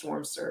hurricane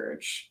storm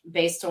surge,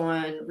 based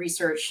on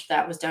research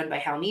that was done by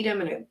Hal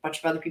Needham and a bunch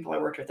of other people I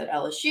worked with at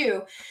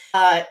LSU,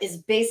 is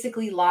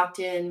basically locked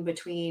in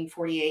between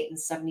 48 and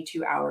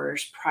 72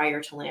 hours prior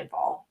to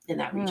landfall in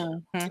that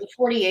region. So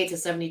 48 to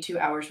 72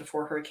 hours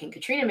before Hurricane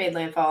Katrina made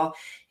landfall,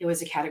 it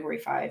was a Category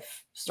 5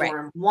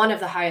 storm, one of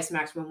the highest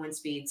maximum wind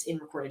speeds in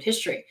recorded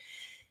history.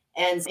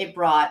 And it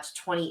brought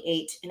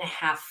 28 and a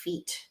half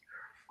feet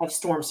of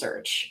storm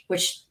surge,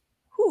 which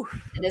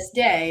to this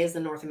day is the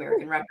North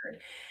American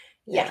record.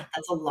 Yeah,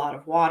 that's a lot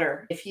of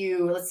water. If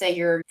let's say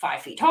you're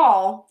 5 feet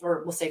tall,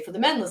 or we'll say for the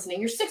men listening,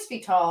 you're 6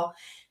 feet tall.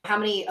 How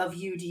many of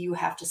you do you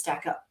have to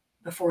stack up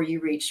before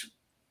you reach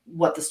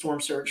what the storm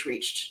surge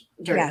reached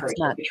during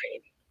Hurricane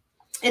Katrina?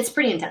 It's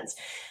pretty intense.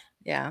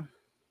 Yeah.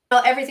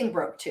 Well, everything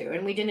broke too.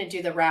 And we didn't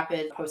do the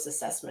rapid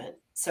post-assessment.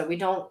 So we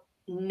don't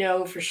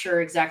know for sure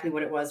exactly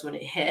what it was when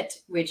it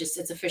hit.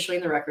 It's officially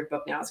in the record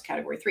book now. It's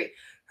Category 3.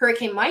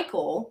 Hurricane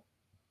Michael,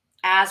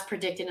 as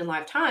predicted in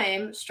live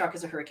time, struck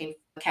as a hurricane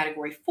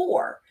Category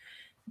 4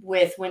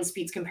 with wind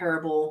speeds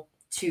comparable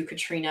to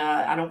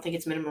Katrina. I don't think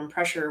its minimum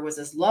pressure was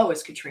as low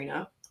as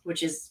Katrina,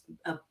 which is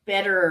a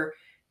better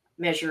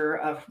measure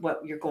of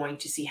what you're going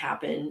to see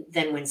happen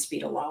than wind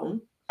speed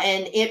alone.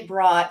 And it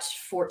brought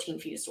 14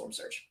 feet of storm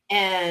surge.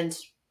 And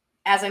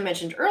as I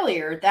mentioned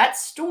earlier, that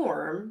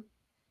storm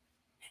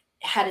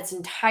had its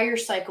entire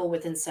cycle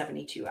within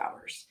 72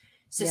 hours.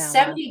 So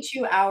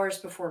 72 hours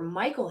before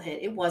Michael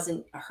hit, it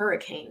wasn't a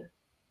hurricane.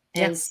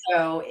 And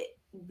so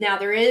now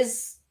there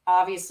is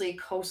obviously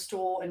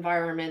coastal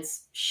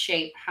environments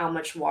shape how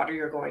much water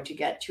you're going to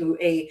get to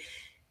a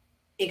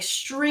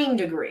extreme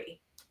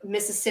degree.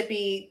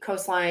 Mississippi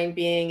coastline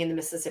being in the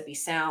Mississippi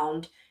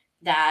Sound,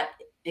 that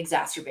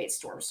exacerbates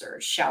storm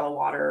surge. Shallow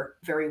water,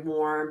 very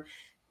warm,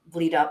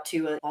 lead up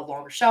to a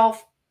longer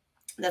shelf.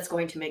 That's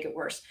going to make it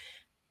worse.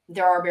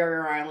 There are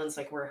barrier islands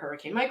like where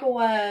Hurricane Michael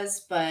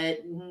was,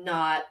 but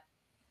not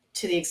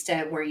to the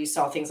extent where you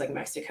saw things like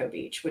Mexico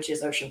Beach, which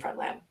is oceanfront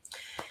land.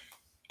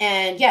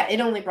 And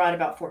it only brought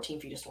about 14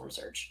 feet of storm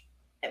surge,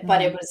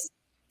 but it was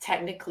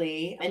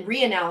technically, and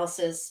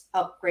reanalysis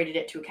upgraded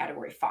it to a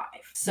Category 5.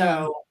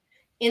 So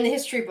in the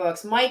history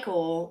books,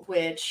 Michael,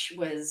 which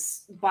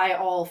was by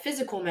all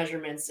physical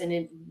measurements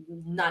and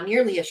not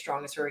nearly as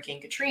strong as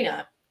Hurricane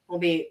Katrina, will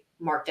be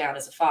marked down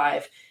as a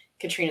 5.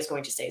 Katrina is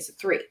going to stay as a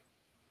 3.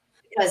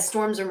 Because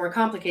storms are more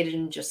complicated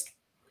than just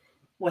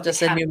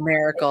a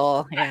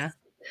numerical. Yeah.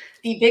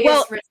 The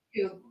biggest risk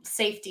to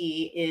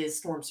safety is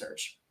storm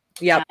surge.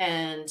 Yeah.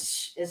 And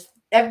if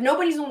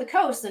nobody's on the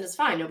coast, then it's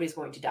fine. Nobody's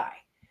going to die.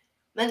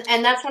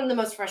 And that's one of the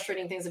most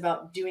frustrating things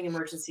about doing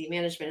emergency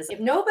management is if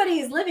nobody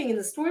is living in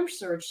the storm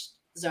surge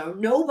zone,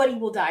 nobody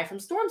will die from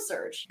storm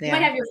surge. You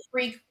might have your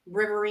freak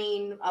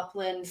riverine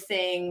upland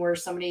thing where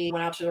somebody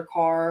went out to their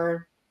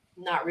car,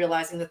 not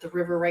realizing that the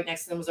river right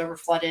next to them was over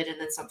flooded,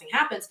 and then something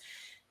happens.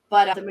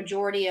 But the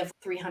majority of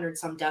 300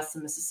 some deaths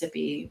in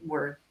Mississippi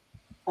were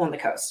on the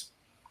coast.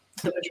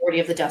 The majority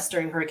of the deaths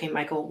during Hurricane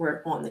Michael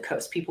were on the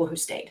coast, people who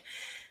stayed.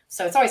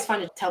 So it's always fun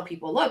to tell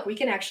people, look, we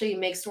can actually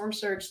make storm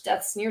surge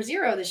deaths near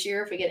zero this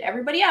year if we get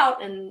everybody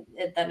out, and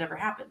that never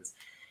happens.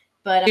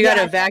 But you got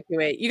to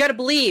evacuate. You got to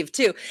believe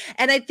too.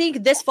 And I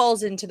think this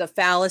falls into the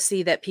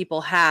fallacy that people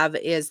have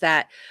is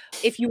that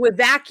if you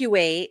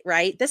evacuate,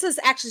 right, this is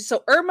actually,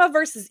 so Irma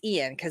versus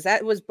Ian, because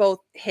that was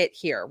both hit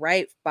here,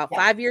 right? About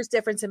 5 years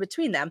difference in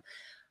between them.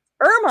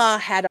 Irma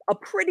had a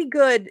pretty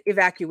good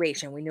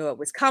evacuation. We knew it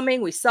was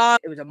coming. We saw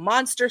it was a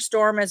monster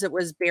storm as it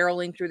was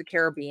barreling through the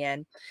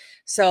Caribbean.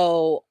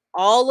 So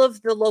all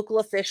of the local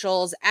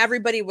officials,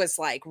 everybody was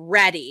like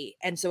ready.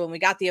 And so when we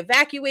got the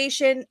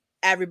evacuation,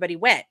 everybody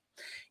went.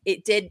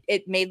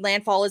 It made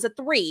landfall as a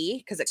 3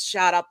 because it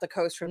shot up the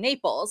coast from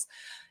Naples.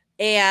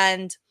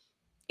 And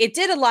it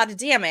did a lot of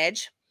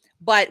damage,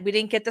 but we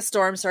didn't get the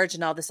storm surge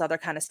and all this other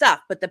kind of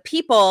stuff. But the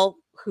people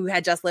who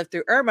had just lived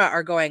through Irma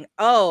are going,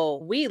 oh,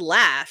 we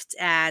left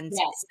and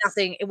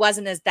it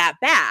wasn't as that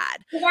bad.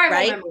 Survival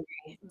right?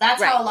 memory.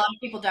 That's how a lot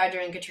of people died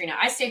during Katrina.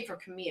 I stayed for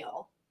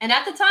Camille. And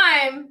at the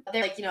time,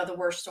 they're like, the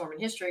worst storm in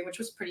history, which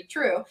was pretty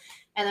true.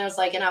 And I was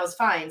like, and I was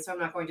fine. So I'm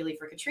not going to leave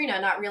for Katrina,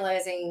 not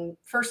realizing,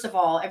 first of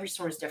all, every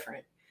storm is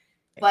different,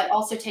 but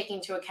also taking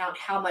into account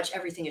how much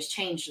everything has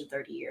changed in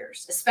 30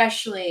 years,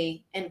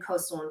 especially in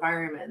coastal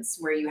environments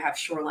where you have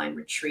shoreline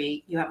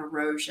retreat, you have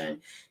erosion,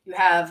 you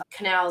have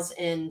canals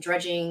and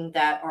dredging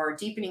that are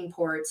deepening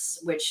ports,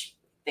 which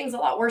things a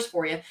lot worse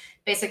for you,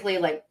 basically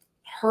like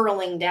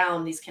hurtling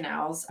down these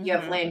canals. You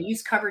have land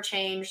use cover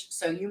change.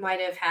 So you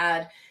might have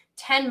had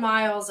 10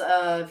 miles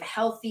of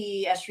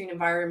healthy estuarine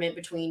environment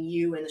between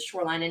you and the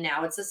shoreline, and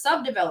now it's a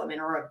subdevelopment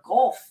or a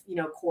golf,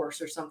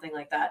 course or something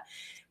like that.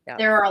 Yeah.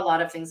 There are a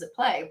lot of things at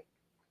play.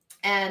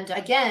 And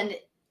again,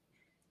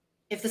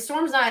 if the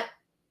storm's not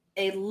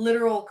a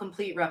literal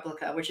complete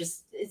replica, which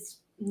is it's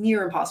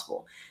near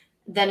impossible,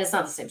 then it's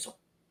not the same storm.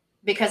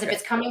 Because if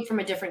it's coming from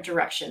a different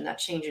direction, that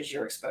changes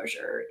your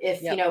exposure.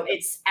 If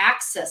its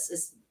axis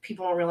is,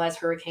 people don't realize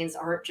hurricanes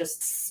aren't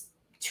just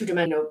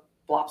two-dimensional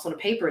blobs on a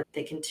paper.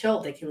 They can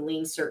tilt, they can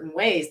lean certain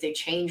ways, they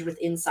change with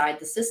inside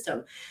the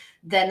system.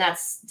 Then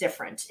that's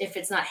different. If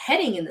it's not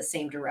heading in the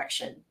same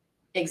direction,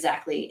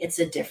 exactly, it's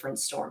a different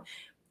storm.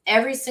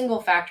 Every single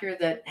factor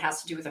that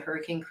has to do with a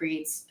hurricane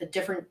creates a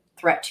different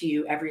threat to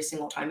you every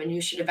single time, and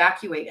you should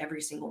evacuate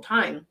every single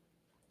time,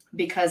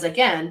 because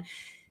again,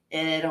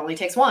 it only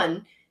takes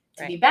one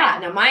to be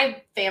bad. Now,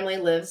 my family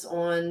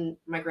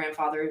my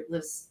grandfather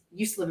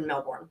used to live in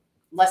Melbourne,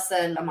 less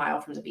than a mile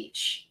from the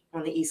beach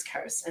on the East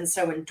Coast. And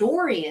so when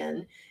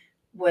Dorian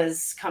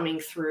was coming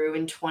through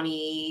in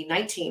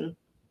 2019,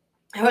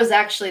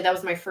 that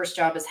was my first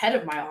job as head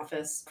of my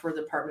office for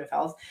the Department of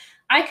Health.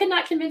 I could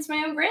not convince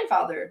my own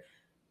grandfather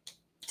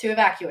to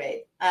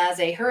evacuate. As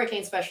a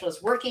hurricane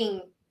specialist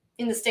working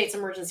in the state's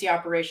emergency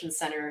operations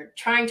center,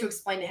 trying to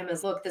explain to him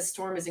as, look, this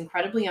storm is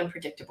incredibly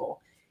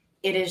unpredictable.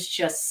 It is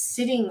just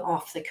sitting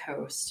off the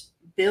coast,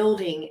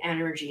 building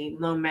energy,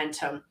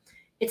 momentum.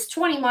 It's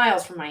 20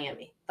 miles from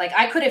Miami. Like,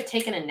 I could have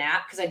taken a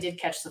nap, because I did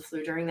catch the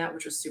flu during that,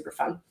 which was super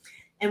fun,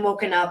 and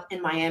woken up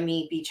and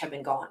Miami Beach had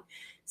been gone.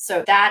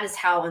 So that is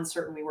how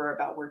uncertain we were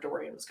about where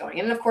Dorian was going.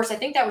 And of course, I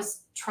think that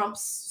was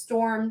Trump's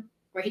storm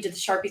where he did the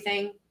Sharpie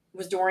thing. It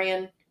was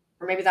Dorian,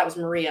 or maybe that was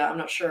Maria. I'm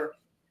not sure.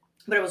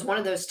 But it was one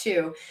of those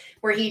two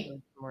where he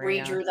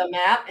redrew the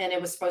map and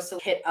it was supposed to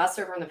hit us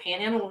over in the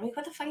panhandle. I'm like,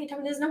 what the fuck are you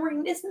talking about?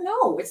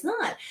 No, it's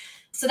not.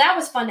 So that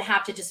was fun to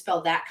have to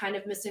dispel that kind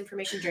of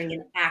misinformation during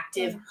an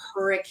active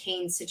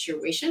hurricane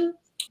situation.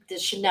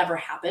 This should never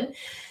happen,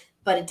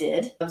 but it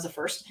did. That was a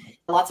first.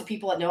 Lots of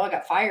people at NOAA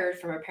got fired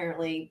from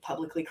apparently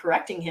publicly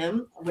correcting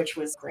him, which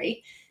was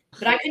great.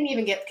 But I couldn't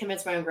even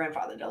convince my own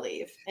grandfather to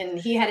leave. And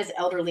he had his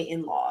elderly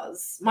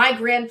in-laws. My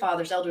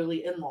grandfather's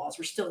elderly in-laws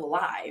were still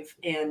alive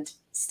and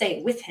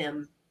staying with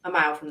him a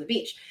mile from the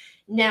beach.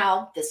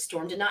 Now, this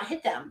storm did not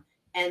hit them.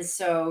 And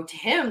so to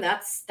him,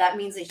 that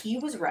means that he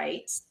was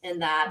right,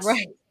 and that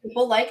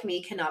people like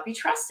me cannot be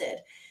trusted.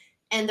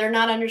 And they're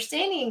not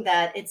understanding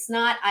that it's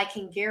not, I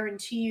can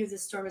guarantee you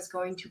this storm is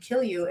going to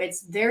kill you.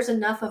 There's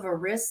enough of a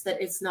risk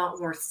that it's not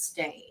worth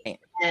staying.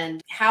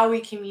 And how we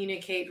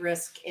communicate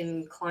risk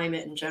in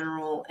climate in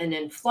general and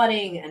in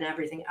flooding and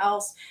everything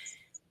else,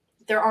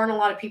 there aren't a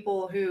lot of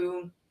people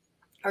who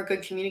are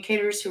good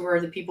communicators, who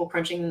are the people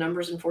crunching the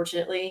numbers,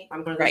 unfortunately.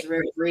 I'm one of those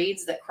rare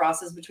breeds that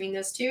crosses between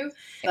those two,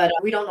 but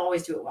we don't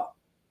always do it well.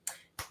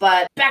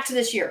 But back to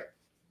this year.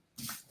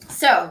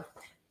 So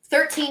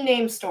 13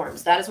 named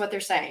storms. That is what they're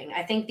saying.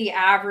 I think the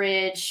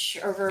average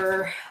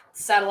over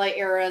satellite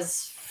era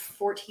is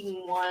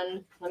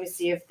 14.1. Let me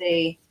see if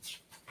they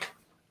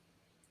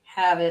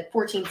have it.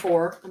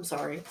 14.4. I'm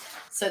sorry.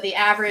 So the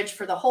average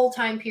for the whole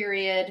time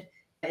period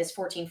is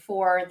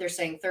 14.4. They're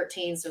saying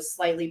 13, so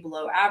slightly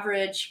below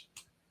average,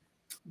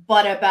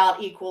 but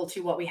about equal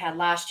to what we had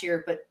last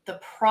year. But the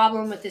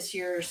problem with this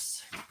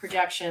year's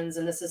projections,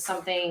 and this is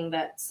something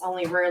that's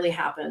only rarely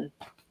happened,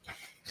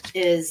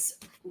 is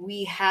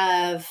we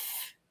have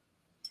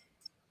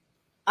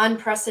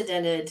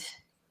unprecedented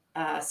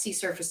sea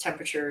surface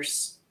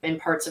temperatures in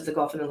parts of the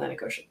Gulf and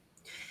Atlantic Ocean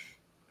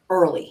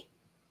early.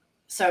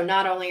 So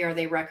not only are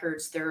they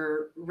records,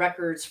 they're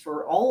records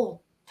for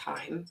all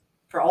time,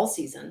 for all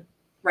season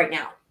right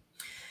now.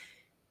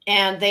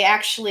 And they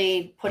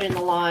actually put in the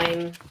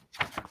line,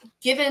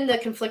 given the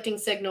conflicting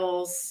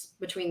signals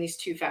between these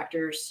two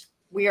factors,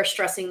 we are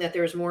stressing that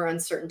there's more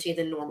uncertainty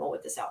than normal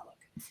with this outlook.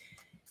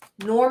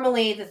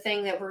 Normally, the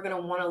thing that we're going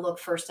to want to look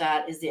first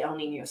at is the El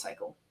Nino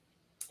cycle.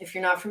 If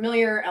you're not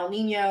familiar, El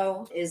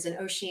Nino is an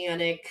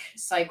oceanic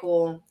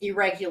cycle,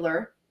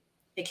 irregular.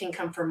 It can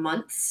come for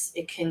months.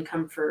 It can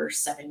come for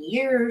 7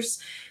 years.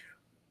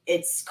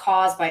 It's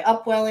caused by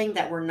upwelling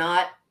that we're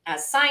not,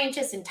 as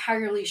scientists,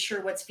 entirely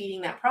sure what's feeding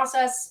that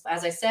process.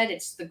 As I said,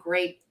 it's the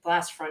great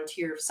last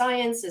frontier of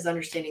science, is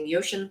understanding the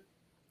ocean.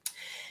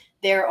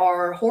 There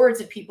are hordes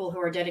of people who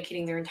are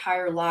dedicating their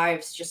entire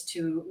lives just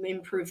to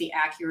improve the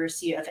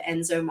accuracy of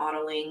ENSO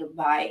modeling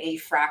by a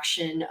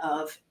fraction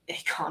of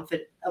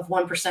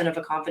 1% of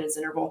a confidence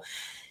interval.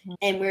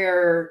 And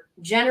we're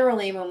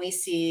generally, when we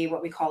see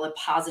what we call a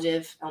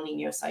positive El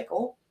Nino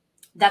cycle,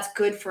 that's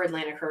good for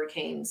Atlantic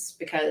hurricanes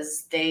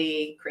because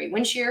they create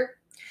wind shear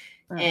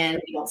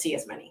and we don't see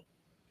as many.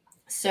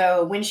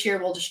 So wind shear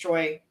will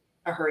destroy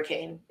a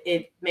hurricane.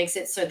 It makes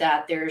it so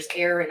that there's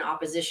air in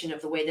opposition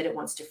of the way that it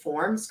wants to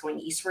form. It's going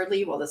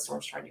eastwardly while the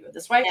storm's trying to go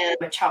this way. And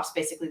it chops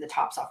basically the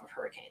tops off of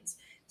hurricanes.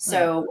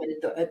 So when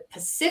the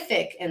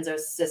Pacific ENSO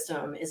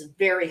system is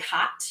very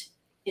hot,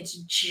 it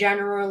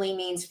generally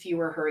means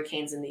fewer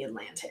hurricanes in the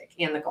Atlantic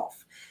and the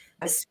Gulf,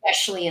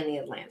 especially in the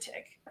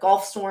Atlantic.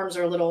 Gulf storms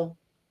are a little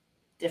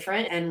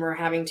different, and we're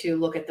having to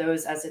look at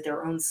those as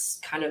their own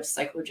kind of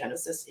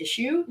cyclogenesis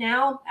issue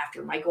now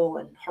after Michael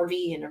and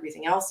Harvey and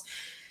everything else.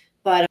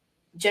 But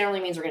generally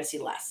means we're going to see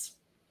less.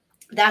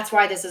 That's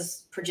why this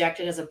is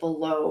projected as a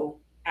below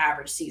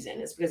average season,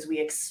 is because we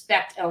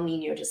expect El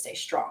Nino to stay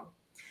strong.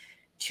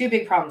 Two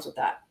big problems with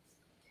that.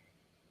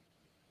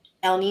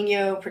 El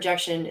Nino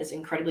projection is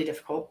incredibly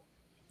difficult,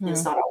 and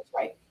it's not always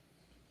right.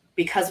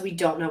 Because we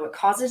don't know what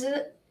causes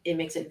it, it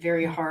makes it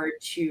very hard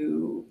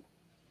to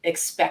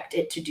expect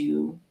it to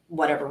do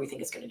whatever we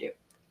think it's going to do.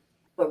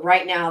 But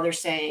right now they're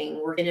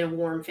saying we're in a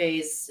warm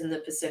phase in the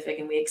Pacific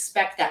and we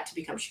expect that to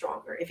become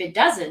stronger. If it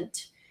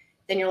doesn't,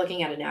 then you're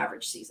looking at an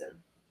average season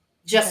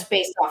just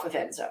based off of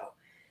ENSO.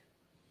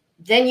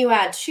 Then you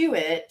add to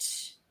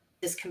it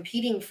this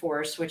competing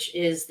force, which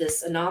is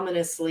this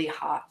anomalously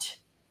hot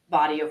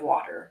body of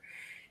water.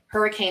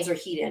 Hurricanes are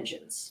heat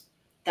engines.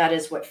 That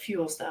is what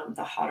fuels them.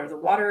 The hotter the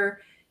water,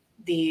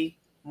 the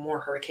more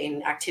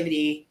hurricane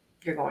activity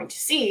you're going to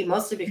see,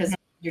 mostly because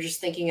you're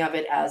just thinking of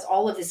it as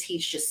all of this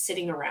heat's just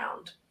sitting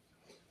around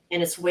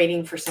and it's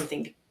waiting for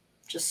something to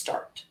just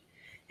start.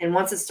 And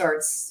once it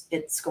starts,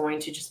 it's going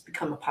to just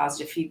become a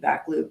positive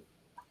feedback loop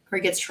where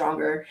it gets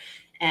stronger,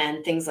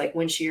 and things like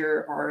wind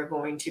shear are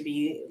going to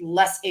be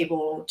less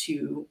able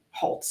to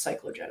halt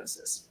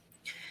cyclogenesis.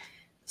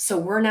 So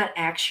we're not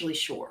actually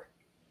sure.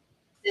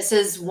 This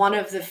is one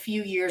of the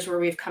few years where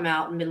we've come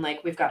out and been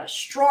like, we've got a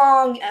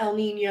strong El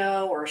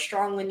Nino or a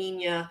strong La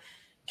Nina.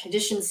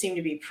 Conditions seem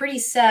to be pretty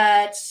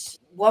set.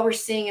 What we're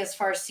seeing as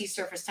far as sea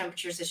surface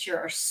temperatures this year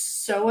are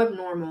so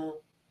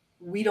abnormal,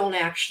 we don't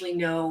actually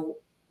know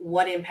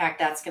what impact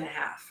that's going to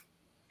have.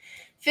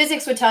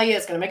 Physics would tell you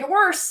it's going to make it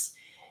worse,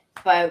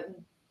 but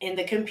in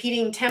the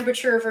competing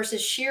temperature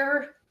versus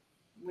shear,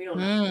 we don't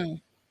know.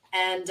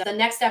 And the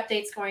next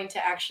update is going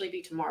to actually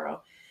be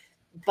tomorrow.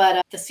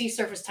 But the sea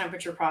surface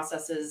temperature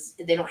processes,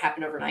 they don't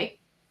happen overnight.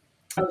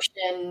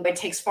 Ocean, it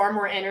takes far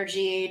more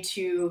energy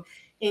to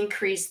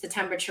increase the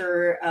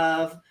temperature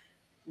of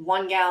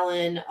 1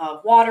 gallon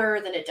of water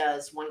than it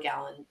does 1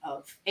 gallon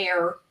of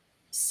air.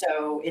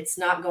 So it's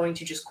not going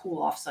to just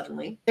cool off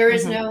suddenly. There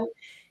is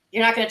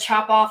you're not going to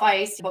chop off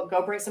ice, but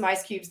go bring some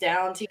ice cubes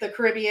down to the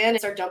Caribbean and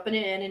start dumping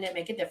it in and it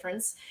make a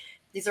difference.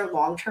 These are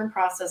long-term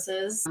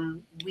processes.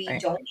 We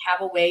don't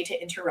have a way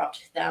to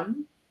interrupt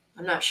them.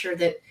 I'm not sure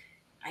that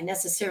I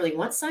necessarily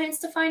want science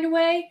to find a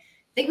way.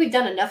 I think we've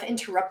done enough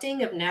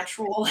interrupting of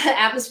natural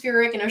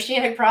atmospheric and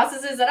oceanic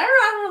processes that I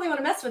don't really want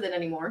to mess with it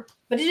anymore.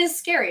 But it is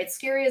scary. It's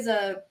scary as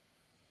a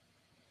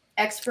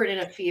expert in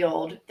a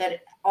field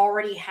that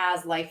already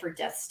has life or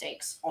death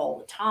stakes all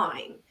the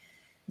time.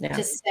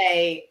 To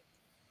say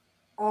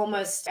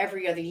almost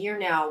every other year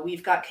now,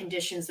 we've got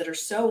conditions that are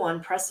so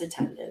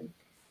unprecedented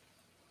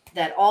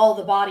that all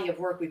the body of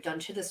work we've done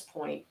to this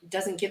point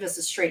doesn't give us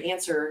a straight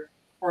answer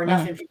or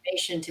enough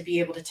information to be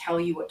able to tell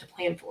you what to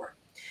plan for.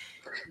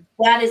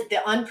 That is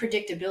the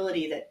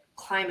unpredictability that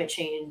climate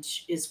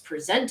change is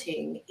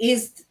presenting,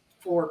 is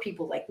for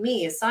people like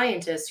me as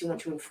scientists who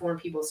want to inform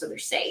people so they're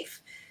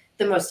safe,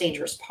 the most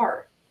dangerous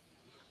part.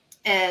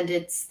 And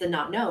it's the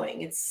not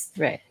knowing. It's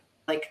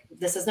like,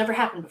 this has never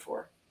happened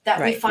before. That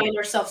we find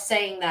ourselves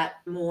saying that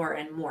more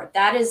and more.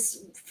 That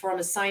is, from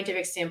a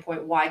scientific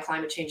standpoint, why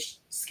climate change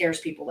scares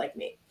people like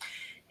me,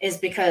 is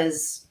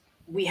because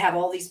we have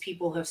all these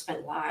people who have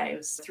spent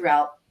lives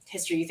throughout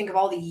history. You think of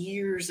all the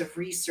years of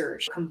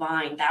research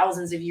combined,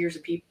 thousands of years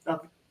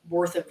of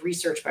worth of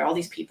research by all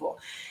these people.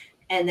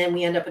 And then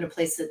we end up in a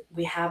place that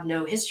we have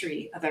no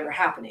history of ever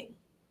happening.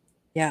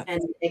 Yeah.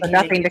 And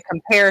nothing to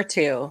compare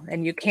to.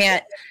 And you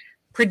can't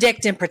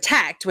predict and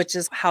protect, which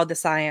is how the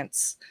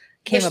science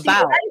came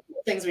about.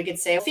 Things we could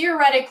say.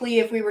 Theoretically,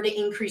 if we were to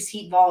increase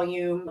heat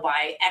volume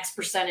by X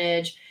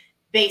percentage,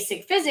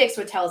 basic physics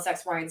would tell us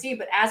X, Y, and Z.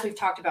 But as we've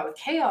talked about with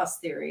chaos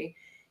theory,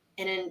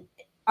 in an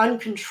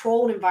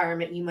uncontrolled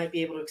environment, you might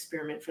be able to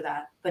experiment for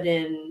that. But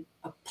in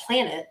a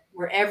planet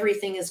where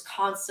everything is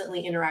constantly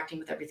interacting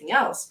with everything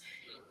else,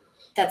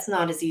 that's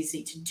not as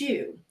easy to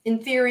do.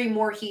 In theory,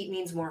 more heat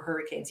means more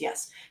hurricanes,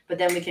 yes. But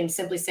then we can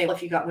simply say, well,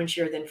 if you got wind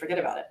shear, then forget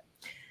about it.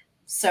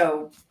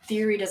 So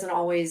theory doesn't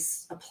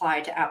always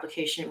apply to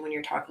application when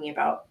you're talking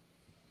about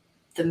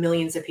the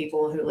millions of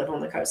people who live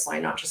on the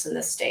coastline, not just in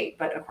this state,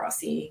 but across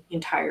the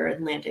entire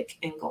Atlantic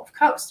and Gulf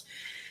Coast,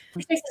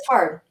 which makes it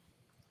hard.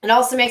 It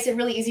also makes it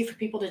really easy for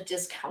people to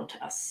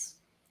discount us.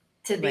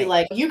 To be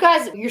like, you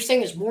guys, you're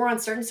saying there's more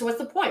uncertainty. So what's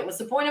the point? What's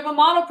the point of a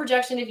model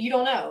projection if you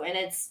don't know? And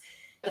it's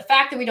the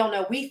fact that we don't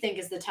know, we think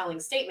is the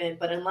telling statement.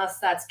 But unless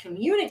that's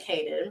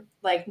communicated,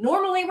 like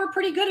normally we're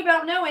pretty good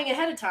about knowing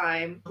ahead of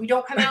time. We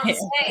don't come out and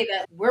say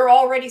that we're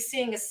already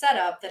seeing a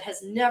setup that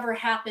has never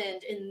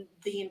happened in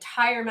the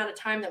entire amount of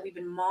time that we've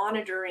been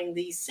monitoring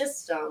these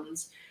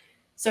systems.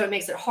 So it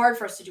makes it hard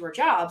for us to do our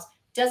jobs.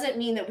 Doesn't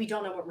mean that we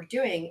don't know what we're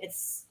doing. It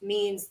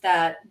means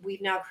that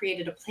we've now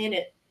created a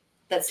planet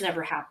that's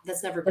never happened.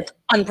 That's never been. It's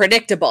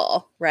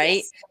unpredictable, right?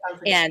 Yes,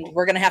 unpredictable. And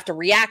we're going to have to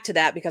react to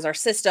that because our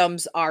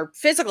systems, our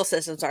physical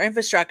systems, our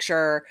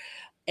infrastructure,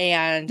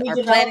 and our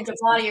planning a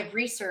body of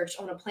research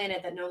on a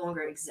planet that no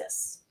longer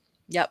exists.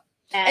 Yep.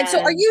 And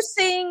so are you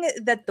saying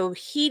that the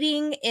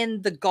heating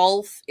in the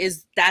Gulf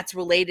that's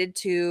related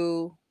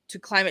to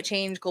climate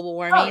change, global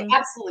warming? Oh,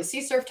 absolutely.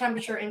 Sea surf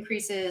temperature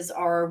increases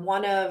are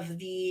one of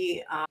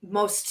the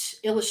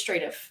most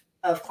illustrative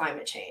of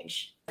climate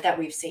change that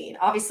we've seen.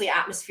 Obviously,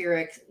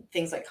 atmospheric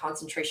things like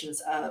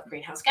concentrations of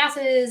greenhouse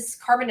gases,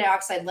 carbon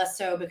dioxide less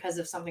so because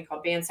of something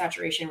called band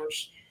saturation,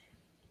 which,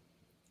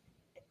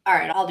 all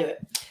right, I'll do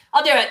it.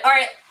 All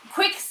right,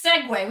 quick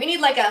segue. We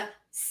need like a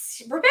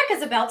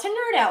Rebekah's about to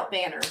nerd out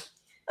banner.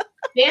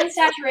 Band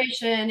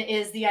saturation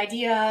is the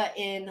idea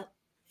in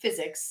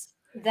physics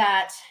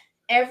that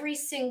every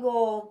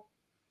single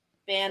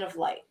band of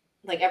light,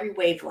 like every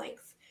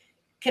wavelength,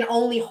 can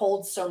only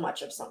hold so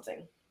much of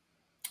something.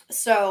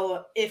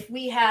 So if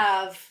we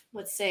have,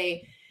 let's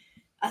say,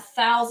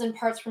 1,000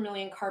 parts per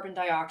million carbon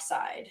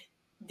dioxide,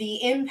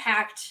 the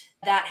impact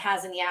that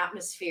has in the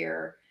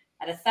atmosphere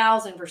at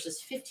 1,000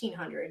 versus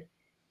 1,500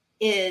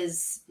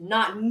 is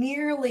not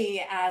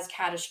nearly as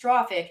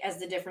catastrophic as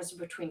the difference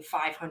between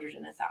 500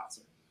 and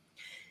 1,000.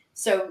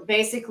 So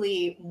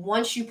basically,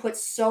 once you put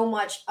so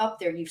much up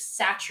there, you've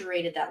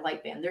saturated that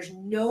light band. There's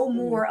no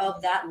more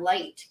of that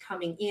light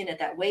coming in at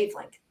that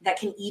wavelength that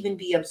can even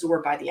be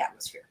absorbed by the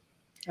atmosphere.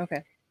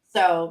 Okay.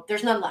 So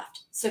there's none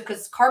left. So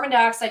because carbon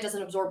dioxide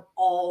doesn't absorb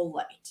all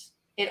light,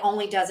 it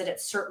only does it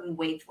at certain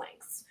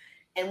wavelengths.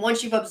 And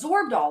once you've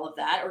absorbed all of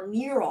that or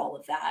near all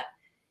of that,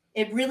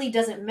 it really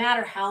doesn't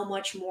matter how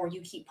much more you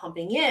keep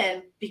pumping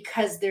in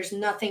because there's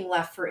nothing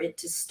left for it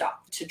to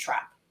stop, to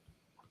trap.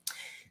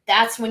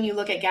 That's when you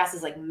look at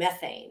gases like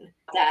methane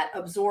that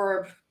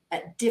absorb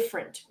at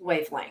different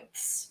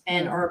wavelengths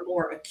and are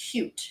more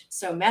acute.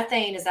 So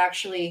methane is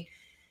actually,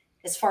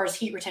 as far as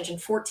heat retention,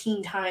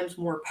 14 times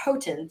more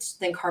potent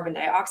than carbon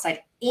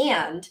dioxide,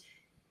 and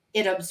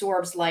it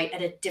absorbs light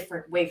at a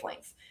different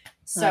wavelength.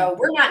 So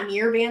we're not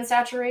near band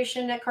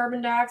saturation at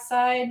carbon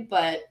dioxide,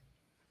 but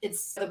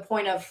it's the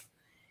point of,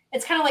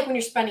 it's kind of like when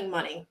you're spending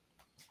money.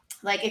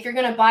 Like if you're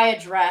going to buy a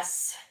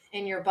dress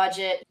in your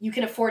budget, you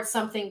can afford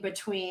something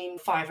between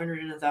 $500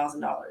 and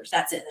 $1,000.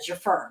 That's it. That's your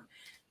firm.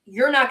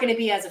 You're not going to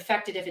be as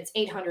affected if it's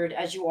 $800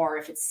 as you are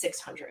if it's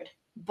 $600.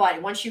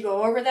 But once you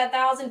go over that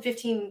 $1,000,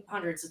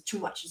 $1,500 is too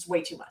much. It's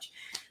way too much.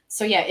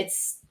 So yeah,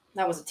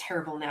 that was a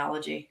terrible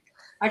analogy.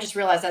 I just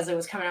realized as it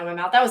was coming out of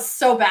my mouth, that was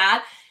so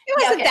bad. It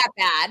wasn't that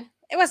bad.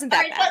 It wasn't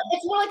that bad.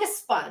 It's more like a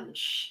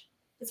sponge.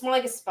 It's more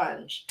like a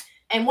sponge.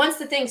 And once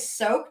the thing's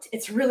soaked,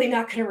 it's really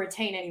not going to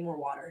retain any more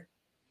water.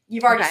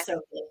 You've already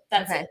soaked it.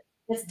 That's it.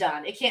 It's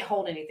done. It can't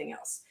hold anything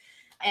else.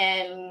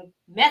 And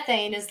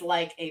methane is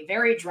like a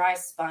very dry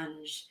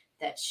sponge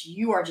that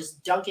you are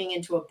just dunking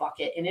into a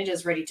bucket, and it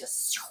is ready to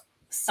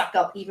suck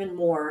up even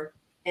more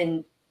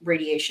and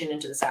radiation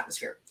into this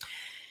atmosphere.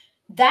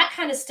 That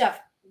kind of stuff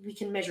we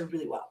can measure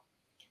really well.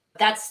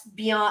 That's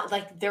beyond,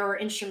 like, there are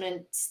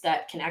instruments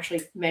that can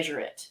actually measure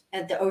it.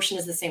 And the ocean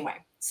is the same way.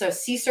 So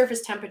sea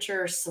surface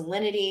temperature,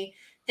 salinity,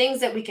 things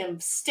that we can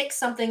stick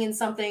something in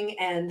something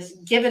and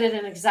give it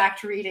an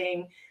exact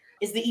reading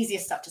is the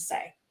easiest stuff to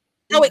say.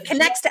 How it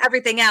connects to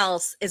everything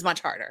else is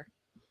much harder.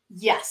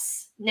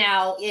 Yes.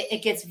 Now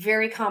it gets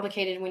very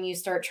complicated when you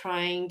start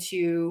trying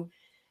to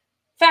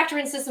factor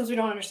in systems we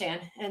don't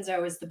understand.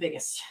 ENSO is the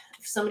biggest.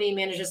 If somebody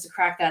manages to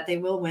crack that, they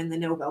will win the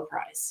Nobel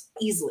Prize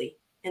easily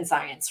in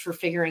science for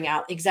figuring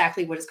out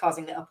exactly what is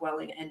causing the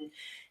upwelling and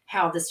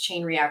how this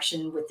chain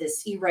reaction with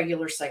this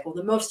irregular cycle,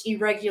 the most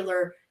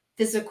irregular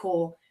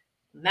physical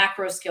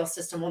macro scale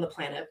system on the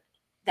planet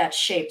that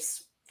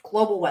shapes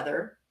global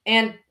weather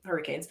and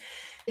hurricanes,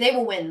 they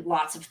will win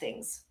lots of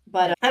things.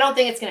 But I don't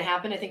think it's going to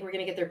happen. I think we're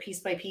going to get there piece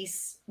by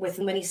piece with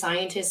many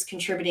scientists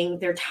contributing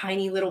their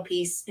tiny little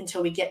piece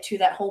until we get to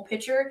that whole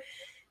picture.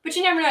 But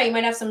you never know. You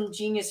might have some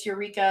genius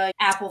eureka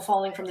apple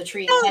falling from the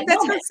tree. No,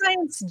 that's how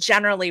science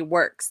generally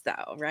works,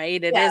 though,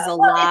 right? It is a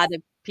lot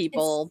of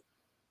people.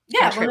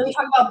 Yeah, when we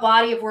talk about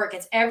body of work,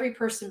 it's every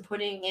person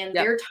putting in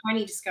their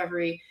tiny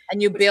discovery.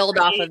 And you build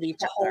off of each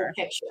whole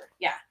picture.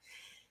 Yeah.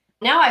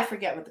 Now I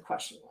forget what the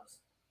question was.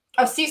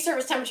 Oh, sea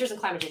surface temperatures and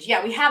climate change.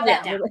 Yeah, we have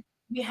that down.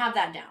 We have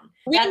that down.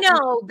 We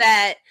know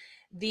that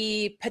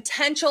the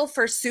potential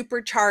for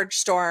supercharged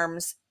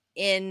storms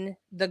in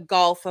the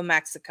Gulf of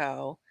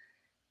Mexico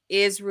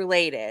is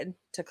related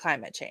to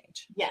climate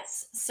change.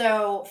 Yes.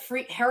 So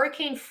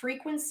hurricane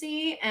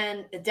frequency,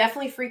 and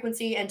definitely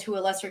frequency, and to a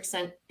lesser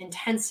extent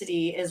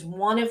intensity, is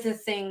one of the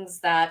things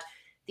that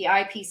the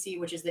IPC,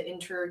 which is the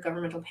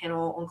Intergovernmental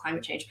Panel on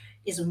Climate Change,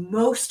 is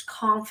most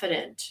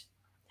confident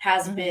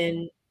has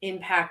been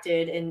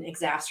impacted and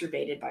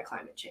exacerbated by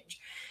climate change.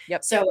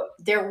 Yep. So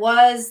there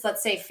was,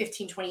 let's say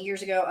 15, 20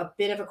 years ago, a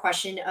bit of a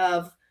question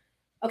of,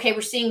 okay,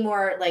 we're seeing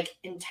more like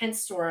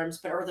intense storms,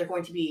 but are there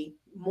going to be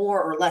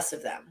more or less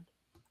of them?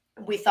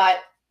 We thought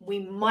we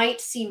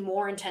might see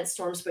more intense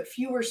storms, but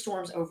fewer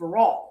storms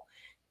overall.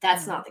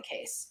 That's not the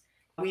case.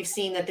 We've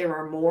seen that there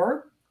are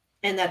more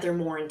and that they're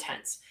more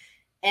intense.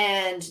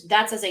 And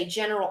that's as a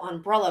general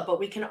umbrella, but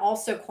we can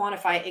also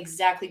quantify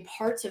exactly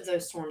parts of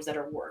those storms that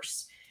are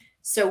worse.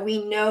 So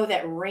we know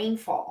that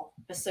rainfall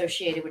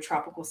associated with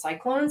tropical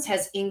cyclones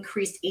has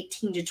increased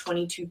 18 to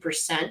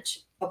 22%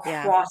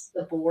 across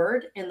the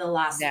board in the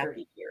last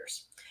 30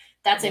 years.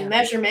 That's a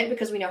measurement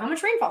because we know how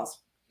much rain falls.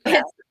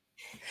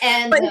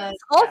 And but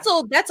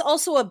that's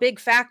also a big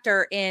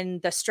factor in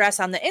the stress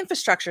on the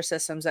infrastructure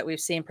systems that we've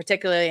seen,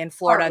 particularly in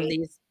Florida and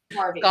these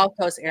Gulf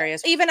Coast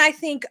areas. Even I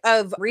think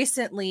of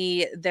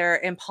recently there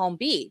in Palm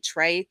Beach,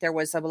 right? There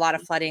was a lot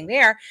of flooding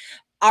there.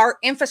 Our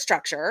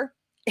infrastructure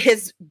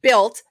was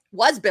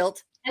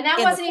built. And that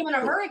wasn't even a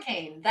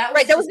hurricane. That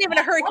wasn't even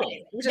a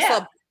hurricane. It was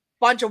just a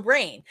bunch of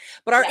rain.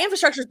 But our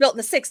infrastructure is built in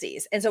the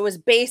 60s. And so it was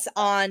based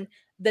on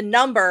the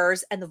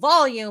numbers and the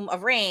volume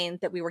of rain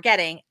that we were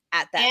getting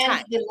at that time.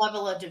 And the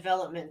level of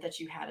development that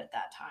you had at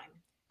that time.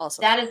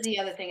 Also, that is the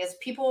other thing, is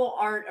people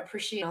aren't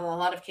appreciating in a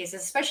lot of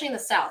cases, especially in the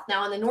South.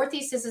 Now in the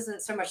Northeast, this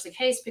isn't so much the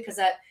case because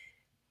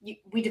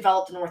we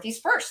developed the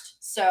Northeast first.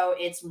 So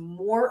it's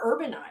more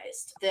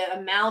urbanized. The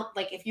amount,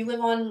 like if you live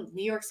on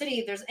New York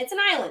City, it's an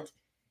island.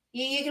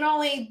 You can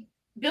only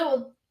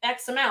build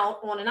X amount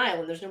on an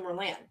island. There's no more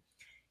land.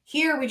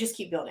 Here, we just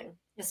keep building,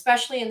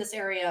 especially in this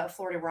area of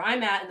Florida where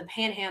I'm at, in the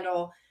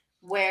Panhandle,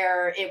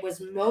 where it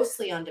was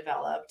mostly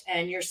undeveloped.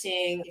 And you're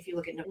seeing, if you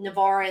look at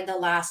Navarre in the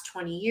last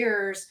 20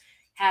 years,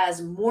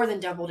 has more than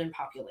doubled in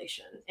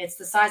population. It's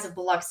the size of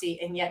Biloxi,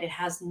 and yet it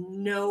has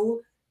no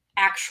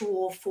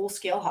actual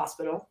full-scale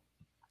hospital.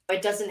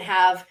 It doesn't even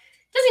have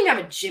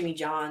a Jimmy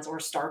John's or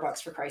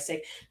Starbucks, for Christ's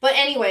sake. But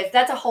anyways,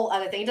 that's a whole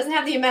other thing. It doesn't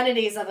have the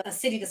amenities of a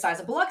city the size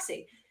of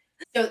Biloxi.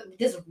 So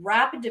this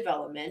rapid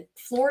development,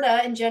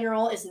 Florida in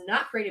general is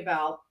not great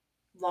about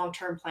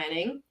long-term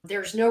planning.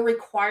 There's no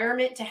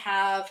requirement to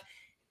have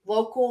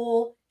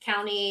local,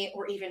 county,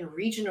 or even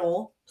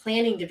regional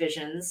planning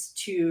divisions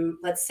to,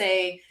 let's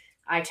say,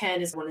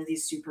 I-10 is one of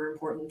these super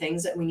important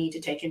things that we need to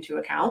take into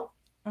account.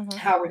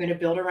 How we're going to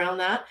build around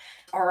that.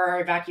 Are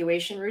our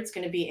evacuation routes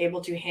going to be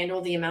able to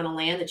handle the amount of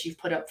land that you've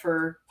put up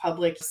for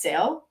public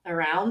sale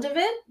around of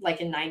it?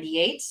 Like in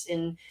 98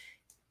 in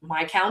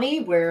my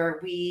county, where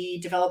we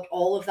developed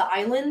all of the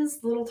islands,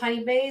 little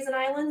tiny bays and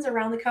islands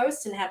around the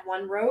coast, and had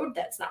one road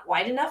that's not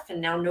wide enough. And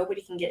now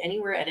nobody can get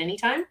anywhere at any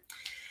time.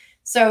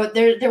 So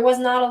there was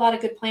not a lot of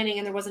good planning,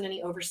 and there wasn't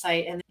any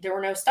oversight, and there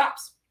were no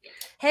stops.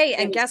 Hey,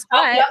 and guess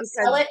what?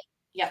 Sell it.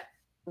 Yep.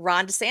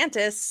 Ron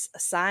DeSantis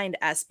signed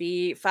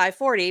SB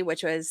 540,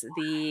 which was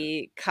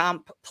the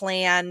comp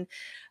plan,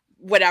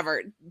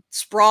 whatever,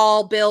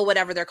 sprawl bill,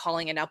 whatever they're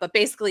calling it now. But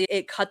basically,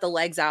 it cut the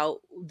legs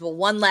out. The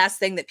one last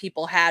thing that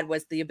people had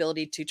was the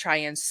ability to try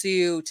and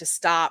sue to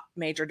stop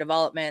major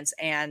developments.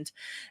 And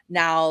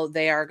now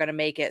they are going to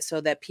make it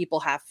so that people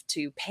have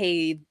to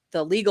pay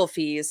the legal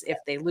fees if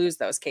they lose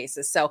those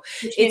cases. So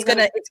it's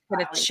gonna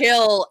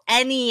chill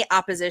any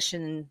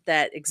opposition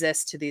that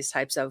exists to these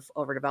types of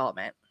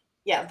overdevelopment.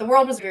 Yeah, the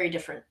world was very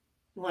different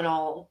when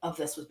all of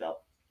this was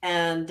built.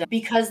 And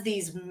because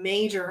these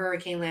major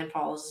hurricane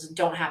landfalls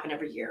don't happen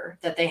every year,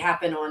 that they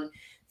happen on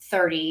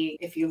 30,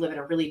 if you live in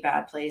a really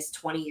bad place,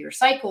 20-year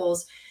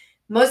cycles,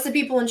 most of the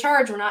people in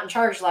charge were not in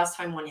charge last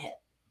time one hit.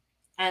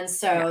 And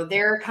so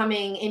they're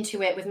coming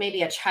into it with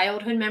maybe a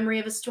childhood memory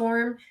of a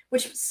storm,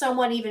 which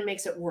somewhat even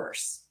makes it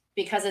worse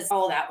because it's,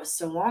 that was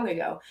so long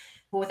ago.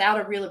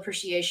 Without a real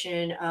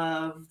appreciation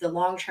of the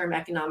long-term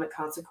economic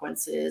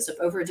consequences of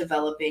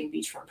overdeveloping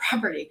beachfront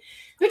property,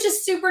 which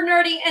is super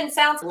nerdy and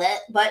sounds lit,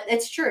 but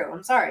it's true.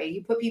 I'm sorry.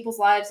 You put people's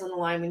lives on the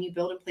line when you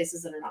build in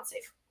places that are not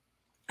safe.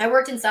 I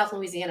worked in South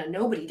Louisiana.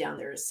 Nobody down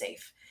there is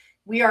safe.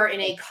 We are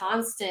in a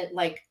constant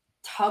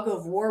tug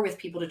of war with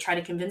people to try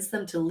to convince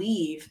them to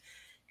leave.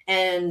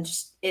 And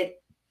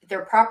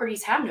their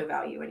properties have no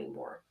value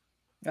anymore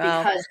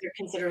because they're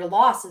considered a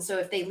loss. And so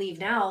if they leave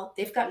now,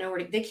 they've got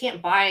nowhere they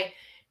can't buy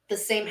the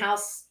same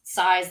house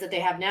size that they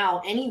have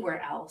now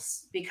anywhere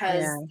else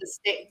because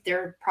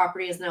their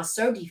property is now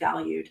so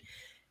devalued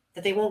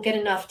that they won't get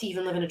enough to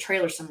even live in a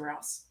trailer somewhere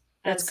else.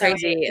 That's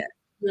crazy.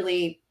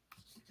 Really.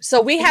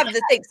 So we have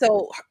the thing.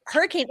 So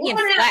Hurricane Ian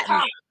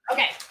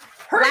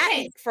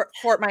flattened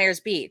Fort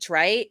Myers Beach,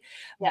 right?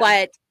 Yeah.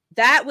 But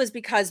that was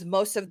because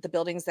most of the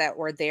buildings that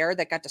were there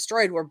that got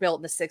destroyed were built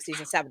in the 60s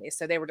and 70s.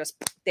 So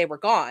they were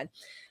gone.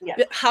 Yeah.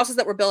 Houses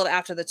that were built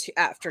after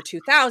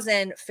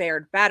 2000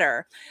 fared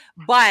better.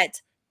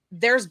 But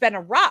there's been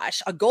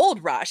a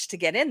gold rush to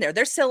get in there.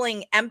 They're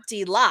selling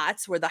empty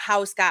lots where the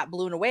house got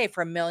blown away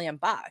for $1 million.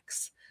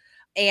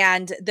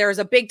 And there's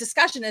a big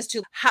discussion as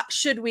to how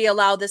should we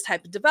allow this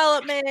type of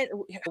development?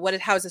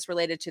 How is this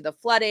related to the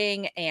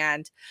flooding?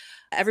 And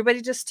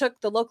everybody the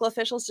local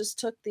officials just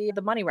took the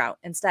money route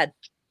instead.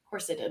 Of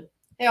course they did.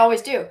 They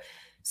always do.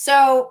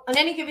 So on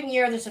any given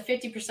year, there's a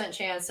 50%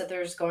 chance that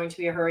there's going to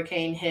be a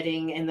hurricane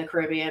hitting in the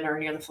Caribbean or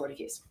near the Florida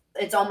Keys.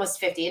 It's almost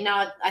 50. And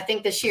now I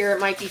think this year it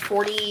might be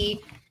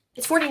 40.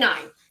 It's 49.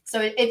 So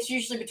it's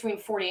usually between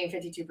 40 and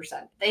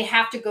 52%. They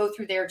have to go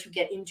through there to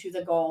get into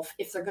the Gulf.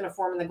 If they're going to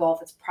form in the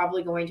Gulf, it's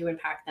probably going to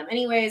impact them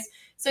anyways.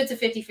 So it's a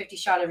 50-50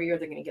 shot every year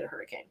they're going to get a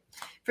hurricane.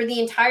 For the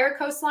entire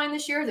coastline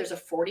this year, there's a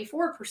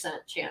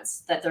 44%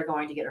 chance that they're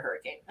going to get a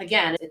hurricane.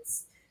 Again,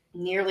 it's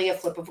nearly a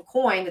flip of a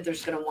coin that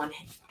there's going to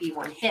be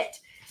one hit.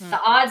 The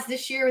odds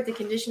this year with the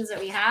conditions that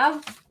we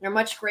have are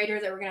much greater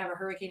that we're going to have a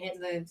hurricane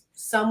hit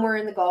somewhere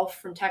in the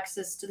Gulf from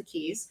Texas to the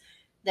Keys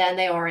than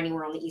they are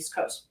anywhere on the East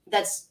Coast.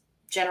 That's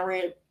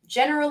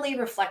generally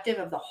reflective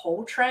of the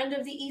whole trend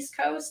of the East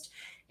Coast,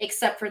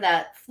 except for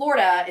that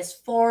Florida is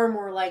far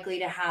more likely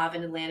to have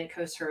an Atlantic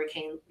coast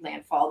hurricane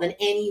landfall than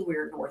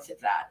anywhere north of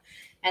that.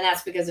 And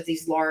that's because of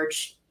these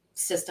large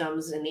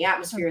systems in the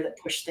atmosphere that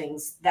push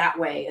things that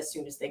way as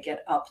soon as they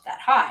get up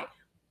that high.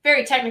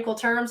 Very technical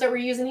terms that we're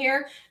using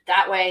here.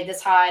 That way,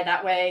 this high,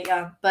 that way.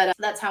 Yeah. But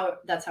that's how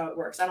it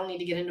works. I don't need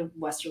to get into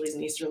westerlies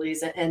and easterlies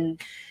and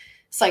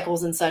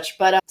cycles and such.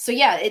 But so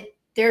yeah,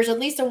 there's at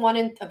least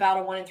about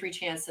a 1 in 3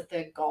 chance that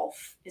the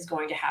Gulf is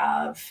going to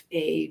have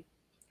a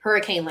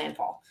hurricane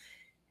landfall.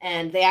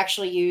 And they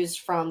actually use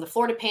from the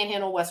Florida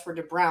Panhandle westward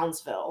to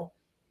Brownsville.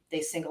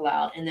 They single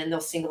out, and then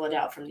they'll single it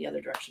out from the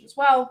other direction as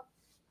well.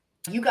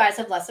 You guys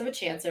have less of a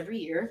chance every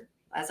year,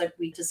 as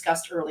we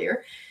discussed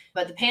earlier.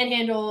 But the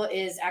Panhandle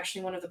is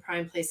actually one of the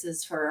prime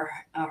places for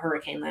a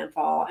hurricane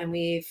landfall. And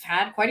we've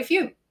had quite a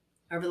few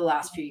over the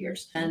last few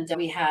years. And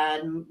we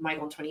had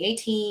Michael in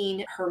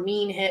 2018,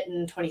 Hermine hit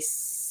in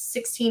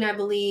 2016, I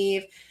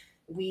believe.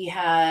 We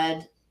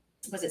had,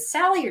 was it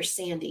Sally or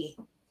Sandy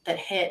that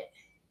hit?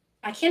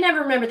 I can't ever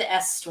remember the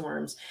S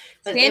storms.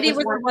 But Sandy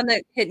was the one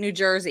that hit New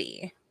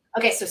Jersey.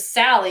 Okay, so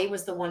Sally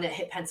was the one that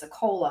hit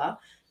Pensacola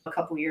a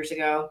couple years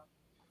ago.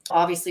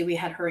 Obviously, we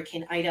had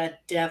Hurricane Ida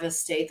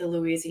devastate the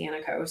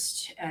Louisiana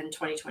coast in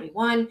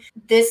 2021.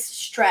 This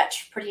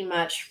stretch pretty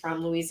much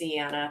from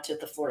Louisiana to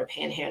the Florida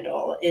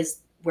Panhandle is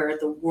where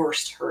the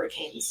worst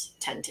hurricanes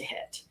tend to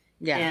hit.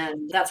 Yeah.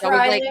 And that's where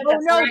I live. Oh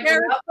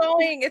no,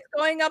 it's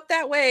going up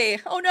that way.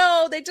 Oh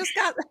no, they just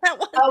got that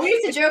one. Oh, we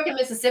used to joke in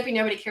Mississippi,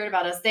 nobody cared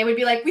about us. They would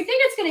be like, we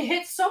think it's going to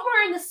hit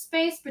somewhere in the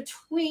space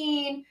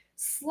between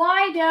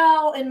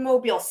Slidell and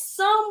Mobile.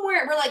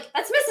 Somewhere. We're like,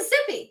 that's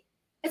Mississippi.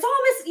 It's all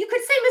you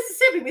could say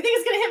Mississippi. We think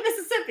it's going to hit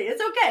Mississippi.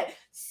 It's okay.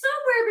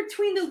 Somewhere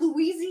between the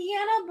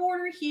Louisiana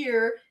border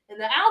here and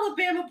the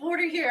Alabama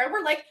border here. And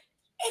we're like,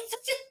 it's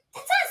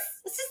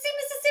us. It's just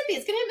Mississippi.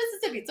 It's going to hit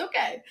Mississippi. It's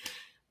okay.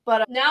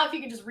 But now if you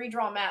can just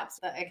redraw maps,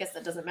 I guess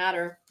that doesn't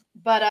matter.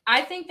 But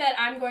I think that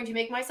I'm going to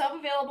make myself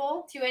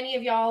available to any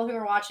of y'all who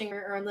are watching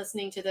or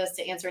listening to this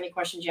to answer any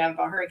questions you have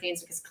about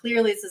hurricanes, because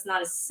clearly this is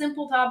not a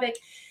simple topic.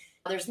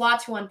 There's a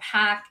lot to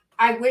unpack.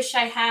 I wish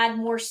I had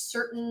more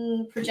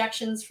certain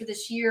projections for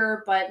this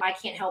year, but I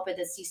can't help it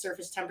that sea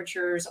surface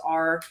temperatures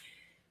are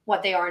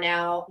what they are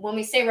now. When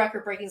we say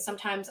record breaking,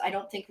 sometimes I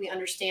don't think we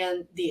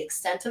understand the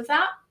extent of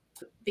that,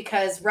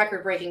 because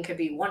record breaking could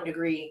be 1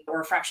 degree or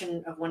a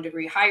fraction of 1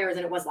 degree higher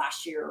than it was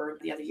last year or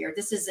the other year.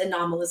 This is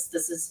anomalous.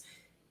 This is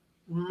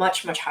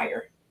much, much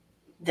higher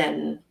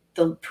than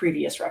the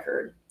previous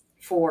record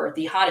for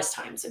the hottest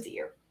times of the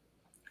year.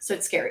 So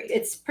it's scary.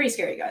 It's pretty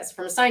scary, guys.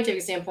 From a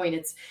scientific standpoint,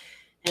 it's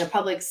in a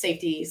public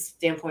safety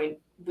standpoint,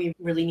 we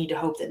really need to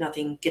hope that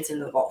nothing gets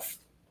into the Gulf,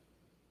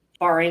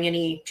 barring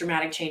any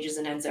dramatic changes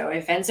in ENSO.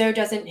 If ENSO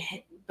doesn't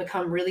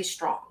become really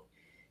strong,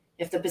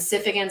 if the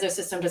Pacific ENSO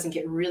system doesn't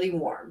get really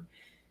warm,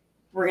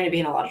 we're going to be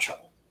in a lot of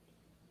trouble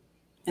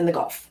in the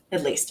Gulf,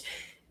 at least.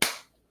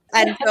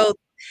 And so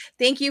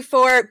thank you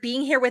for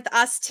being here with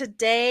us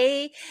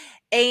today.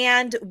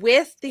 And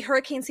with the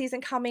hurricane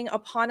season coming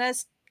upon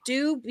us,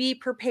 do be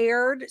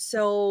prepared.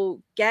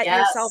 So get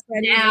yourself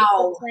ready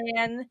now.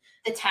 Plan.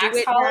 The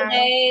tax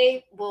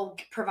holiday will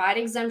provide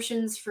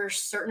exemptions for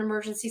certain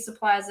emergency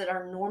supplies that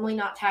are normally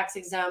not tax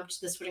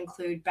exempt. This would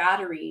include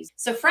batteries.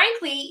 So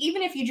frankly,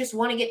 even if you just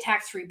want to get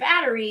tax-free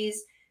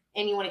batteries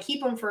and you want to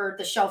keep them for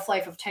the shelf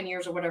life of 10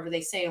 years or whatever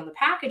they say on the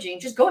packaging,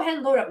 just go ahead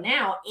and load up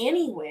now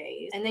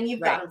anyways. And then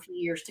you've got them for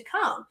years to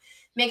come.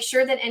 Make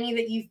sure that any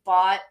that you've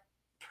bought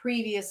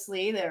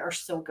previously that are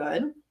still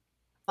good.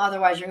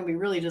 Otherwise, you're going to be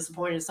really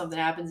disappointed if something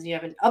happens and you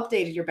haven't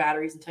updated your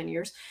batteries in 10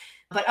 years.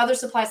 But other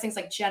supplies, things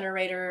like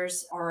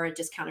generators are at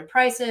discounted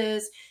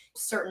prices,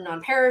 certain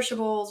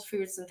non-perishables,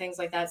 foods and things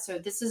like that. So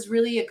this is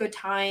really a good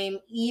time,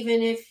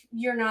 even if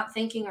you're not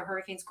thinking a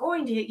hurricane's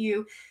going to hit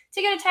you,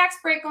 to get a tax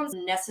break on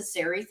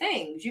necessary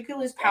things. You can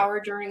lose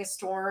power during a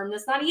storm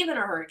that's not even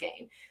a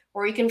hurricane.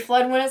 Or you can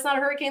flood when it's not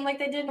a hurricane like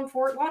they did in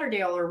Fort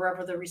Lauderdale or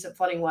wherever the recent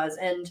flooding was.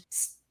 And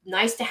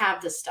nice to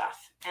have this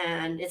stuff.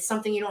 And it's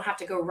something you don't have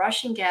to go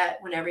rush and get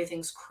when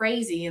everything's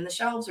crazy and the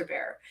shelves are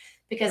bare.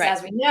 Because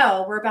as we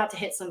know, we're about to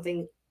hit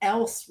something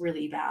else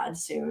really bad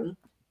soon,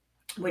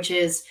 which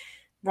is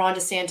Ron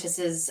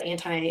DeSantis's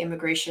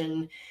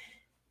anti-immigration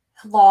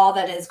law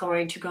that is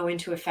going to go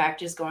into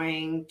effect is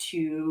going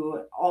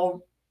to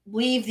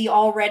leave the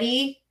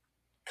already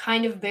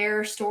kind of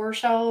bare store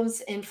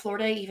shelves in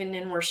Florida even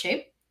in worse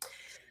shape.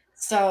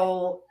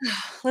 So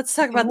let's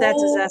talk about that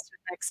disaster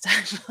next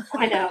time.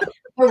 I know.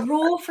 The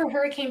rule for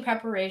hurricane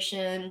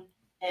preparation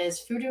is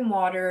food and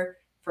water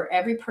for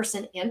every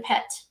person and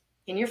pet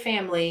in your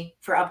family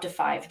for up to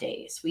 5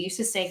 days. We used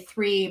to say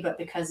 3, but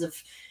because of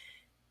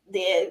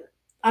the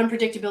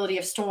unpredictability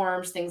of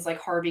storms, things like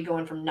Harvey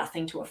going from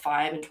nothing to a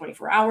 5 in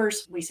 24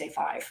 hours, we say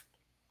 5.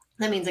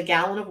 That means a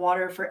gallon of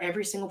water for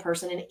every single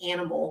person and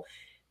animal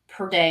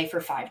per day for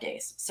 5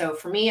 days. So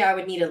for me, I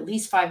would need at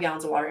least 5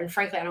 gallons of water. And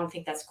frankly, I don't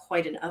think that's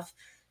quite enough.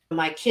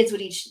 My kids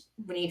would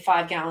need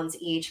 5 gallons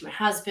each. My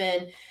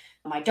husband,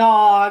 my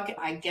dog,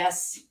 I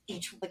guess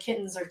the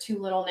kittens are too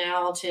little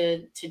now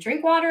to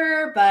drink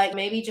water, but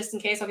maybe just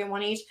in case I'll get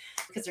one each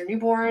because they're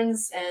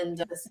newborns and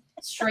this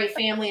stray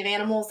family of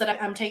animals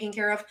that I'm taking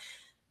care of.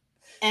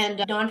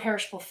 And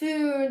non-perishable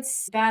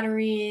foods,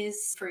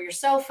 batteries for your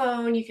cell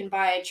phone. You can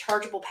buy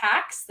chargeable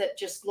packs that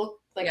just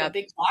look like a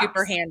big box.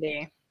 Super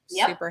handy.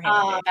 Yep. Super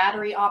handy.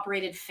 Battery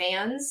operated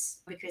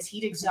fans, because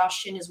heat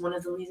exhaustion is one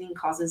of the leading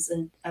causes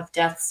of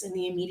deaths in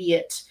the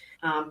immediate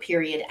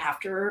period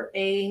after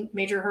a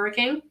major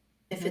hurricane.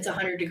 If it's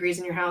 100 degrees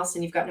in your house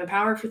and you've got no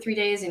power for 3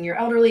 days and you're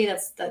elderly,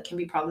 that can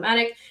be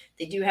problematic.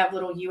 They do have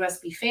little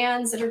USB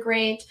fans that are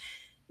great.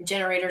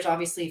 Generators,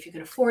 obviously, if you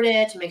can afford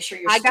it, to make sure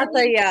you're. I got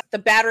the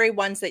battery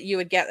ones that you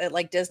would get at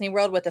like Disney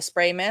World with the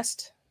spray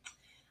mist.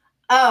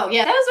 Oh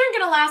yeah, those aren't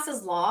going to last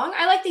as long.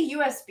 I like the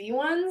USB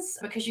ones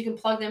because you can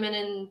plug them in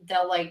and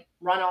they'll like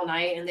run all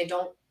night, and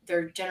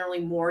they're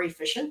generally more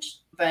efficient.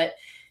 But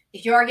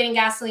if you are getting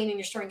gasoline and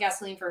you're storing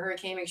gasoline for a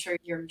hurricane, make sure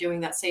you're doing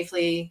that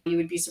safely. You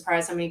would be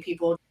surprised how many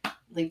people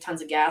leave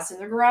tons of gas in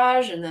their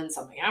garage and then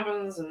something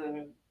happens and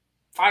then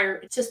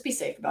fire. Just be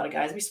safe about it,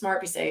 guys. Be smart,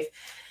 be safe.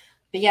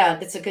 But yeah,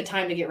 it's a good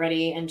time to get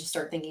ready and just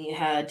start thinking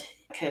ahead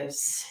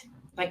because,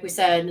 like we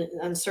said,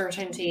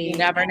 uncertainty. You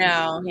never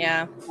know.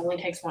 Yeah. It only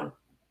takes one.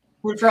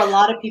 And for a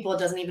lot of people, it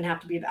doesn't even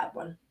have to be a bad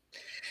one.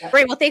 Yep.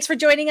 Great. Well, thanks for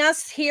joining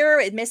us here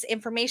at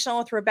Misinformational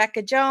with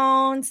Rebekah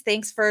Jones.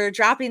 Thanks for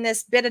dropping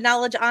this bit of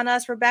knowledge on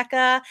us,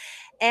 Rebekah.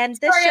 And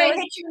this Sorry, I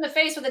hit you in the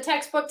face with a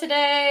textbook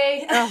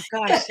today. Oh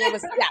gosh,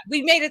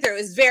 we made it through.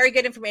 It was very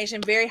good information,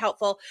 very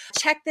helpful.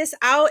 Check this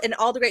out and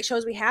all the great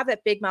shows we have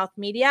at Big Mouth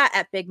Media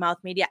at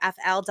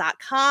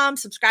bigmouthmediafl.com.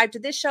 Subscribe to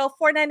this show,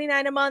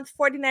 $4.99 a month,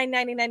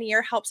 $49.99 a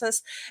year. Helps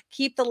us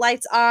keep the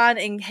lights on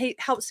and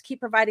helps keep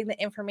providing the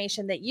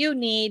information that you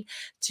need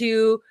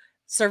to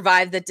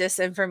survive the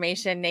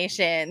disinformation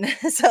nation.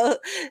 So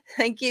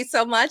thank you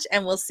so much,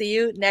 and we'll see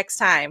you next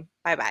time.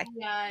 Bye-bye.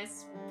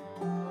 Guys.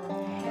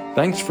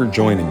 Thanks for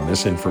joining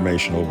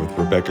Misinformational with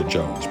Rebekah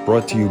Jones,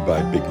 brought to you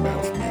by Big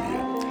Mouth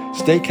Media.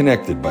 Stay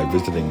connected by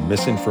visiting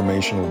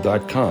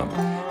misinformational.com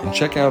and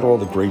check out all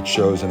the great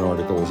shows and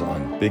articles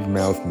on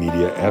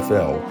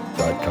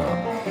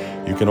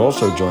bigmouthmediafl.com. You can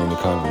also join the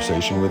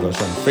conversation with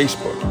us on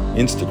Facebook,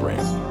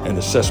 Instagram, and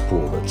the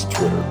cesspool that's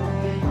Twitter.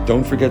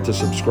 Don't forget to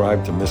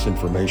subscribe to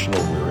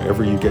Misinformational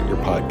wherever you get your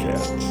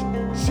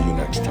podcasts. See you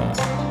next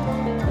time.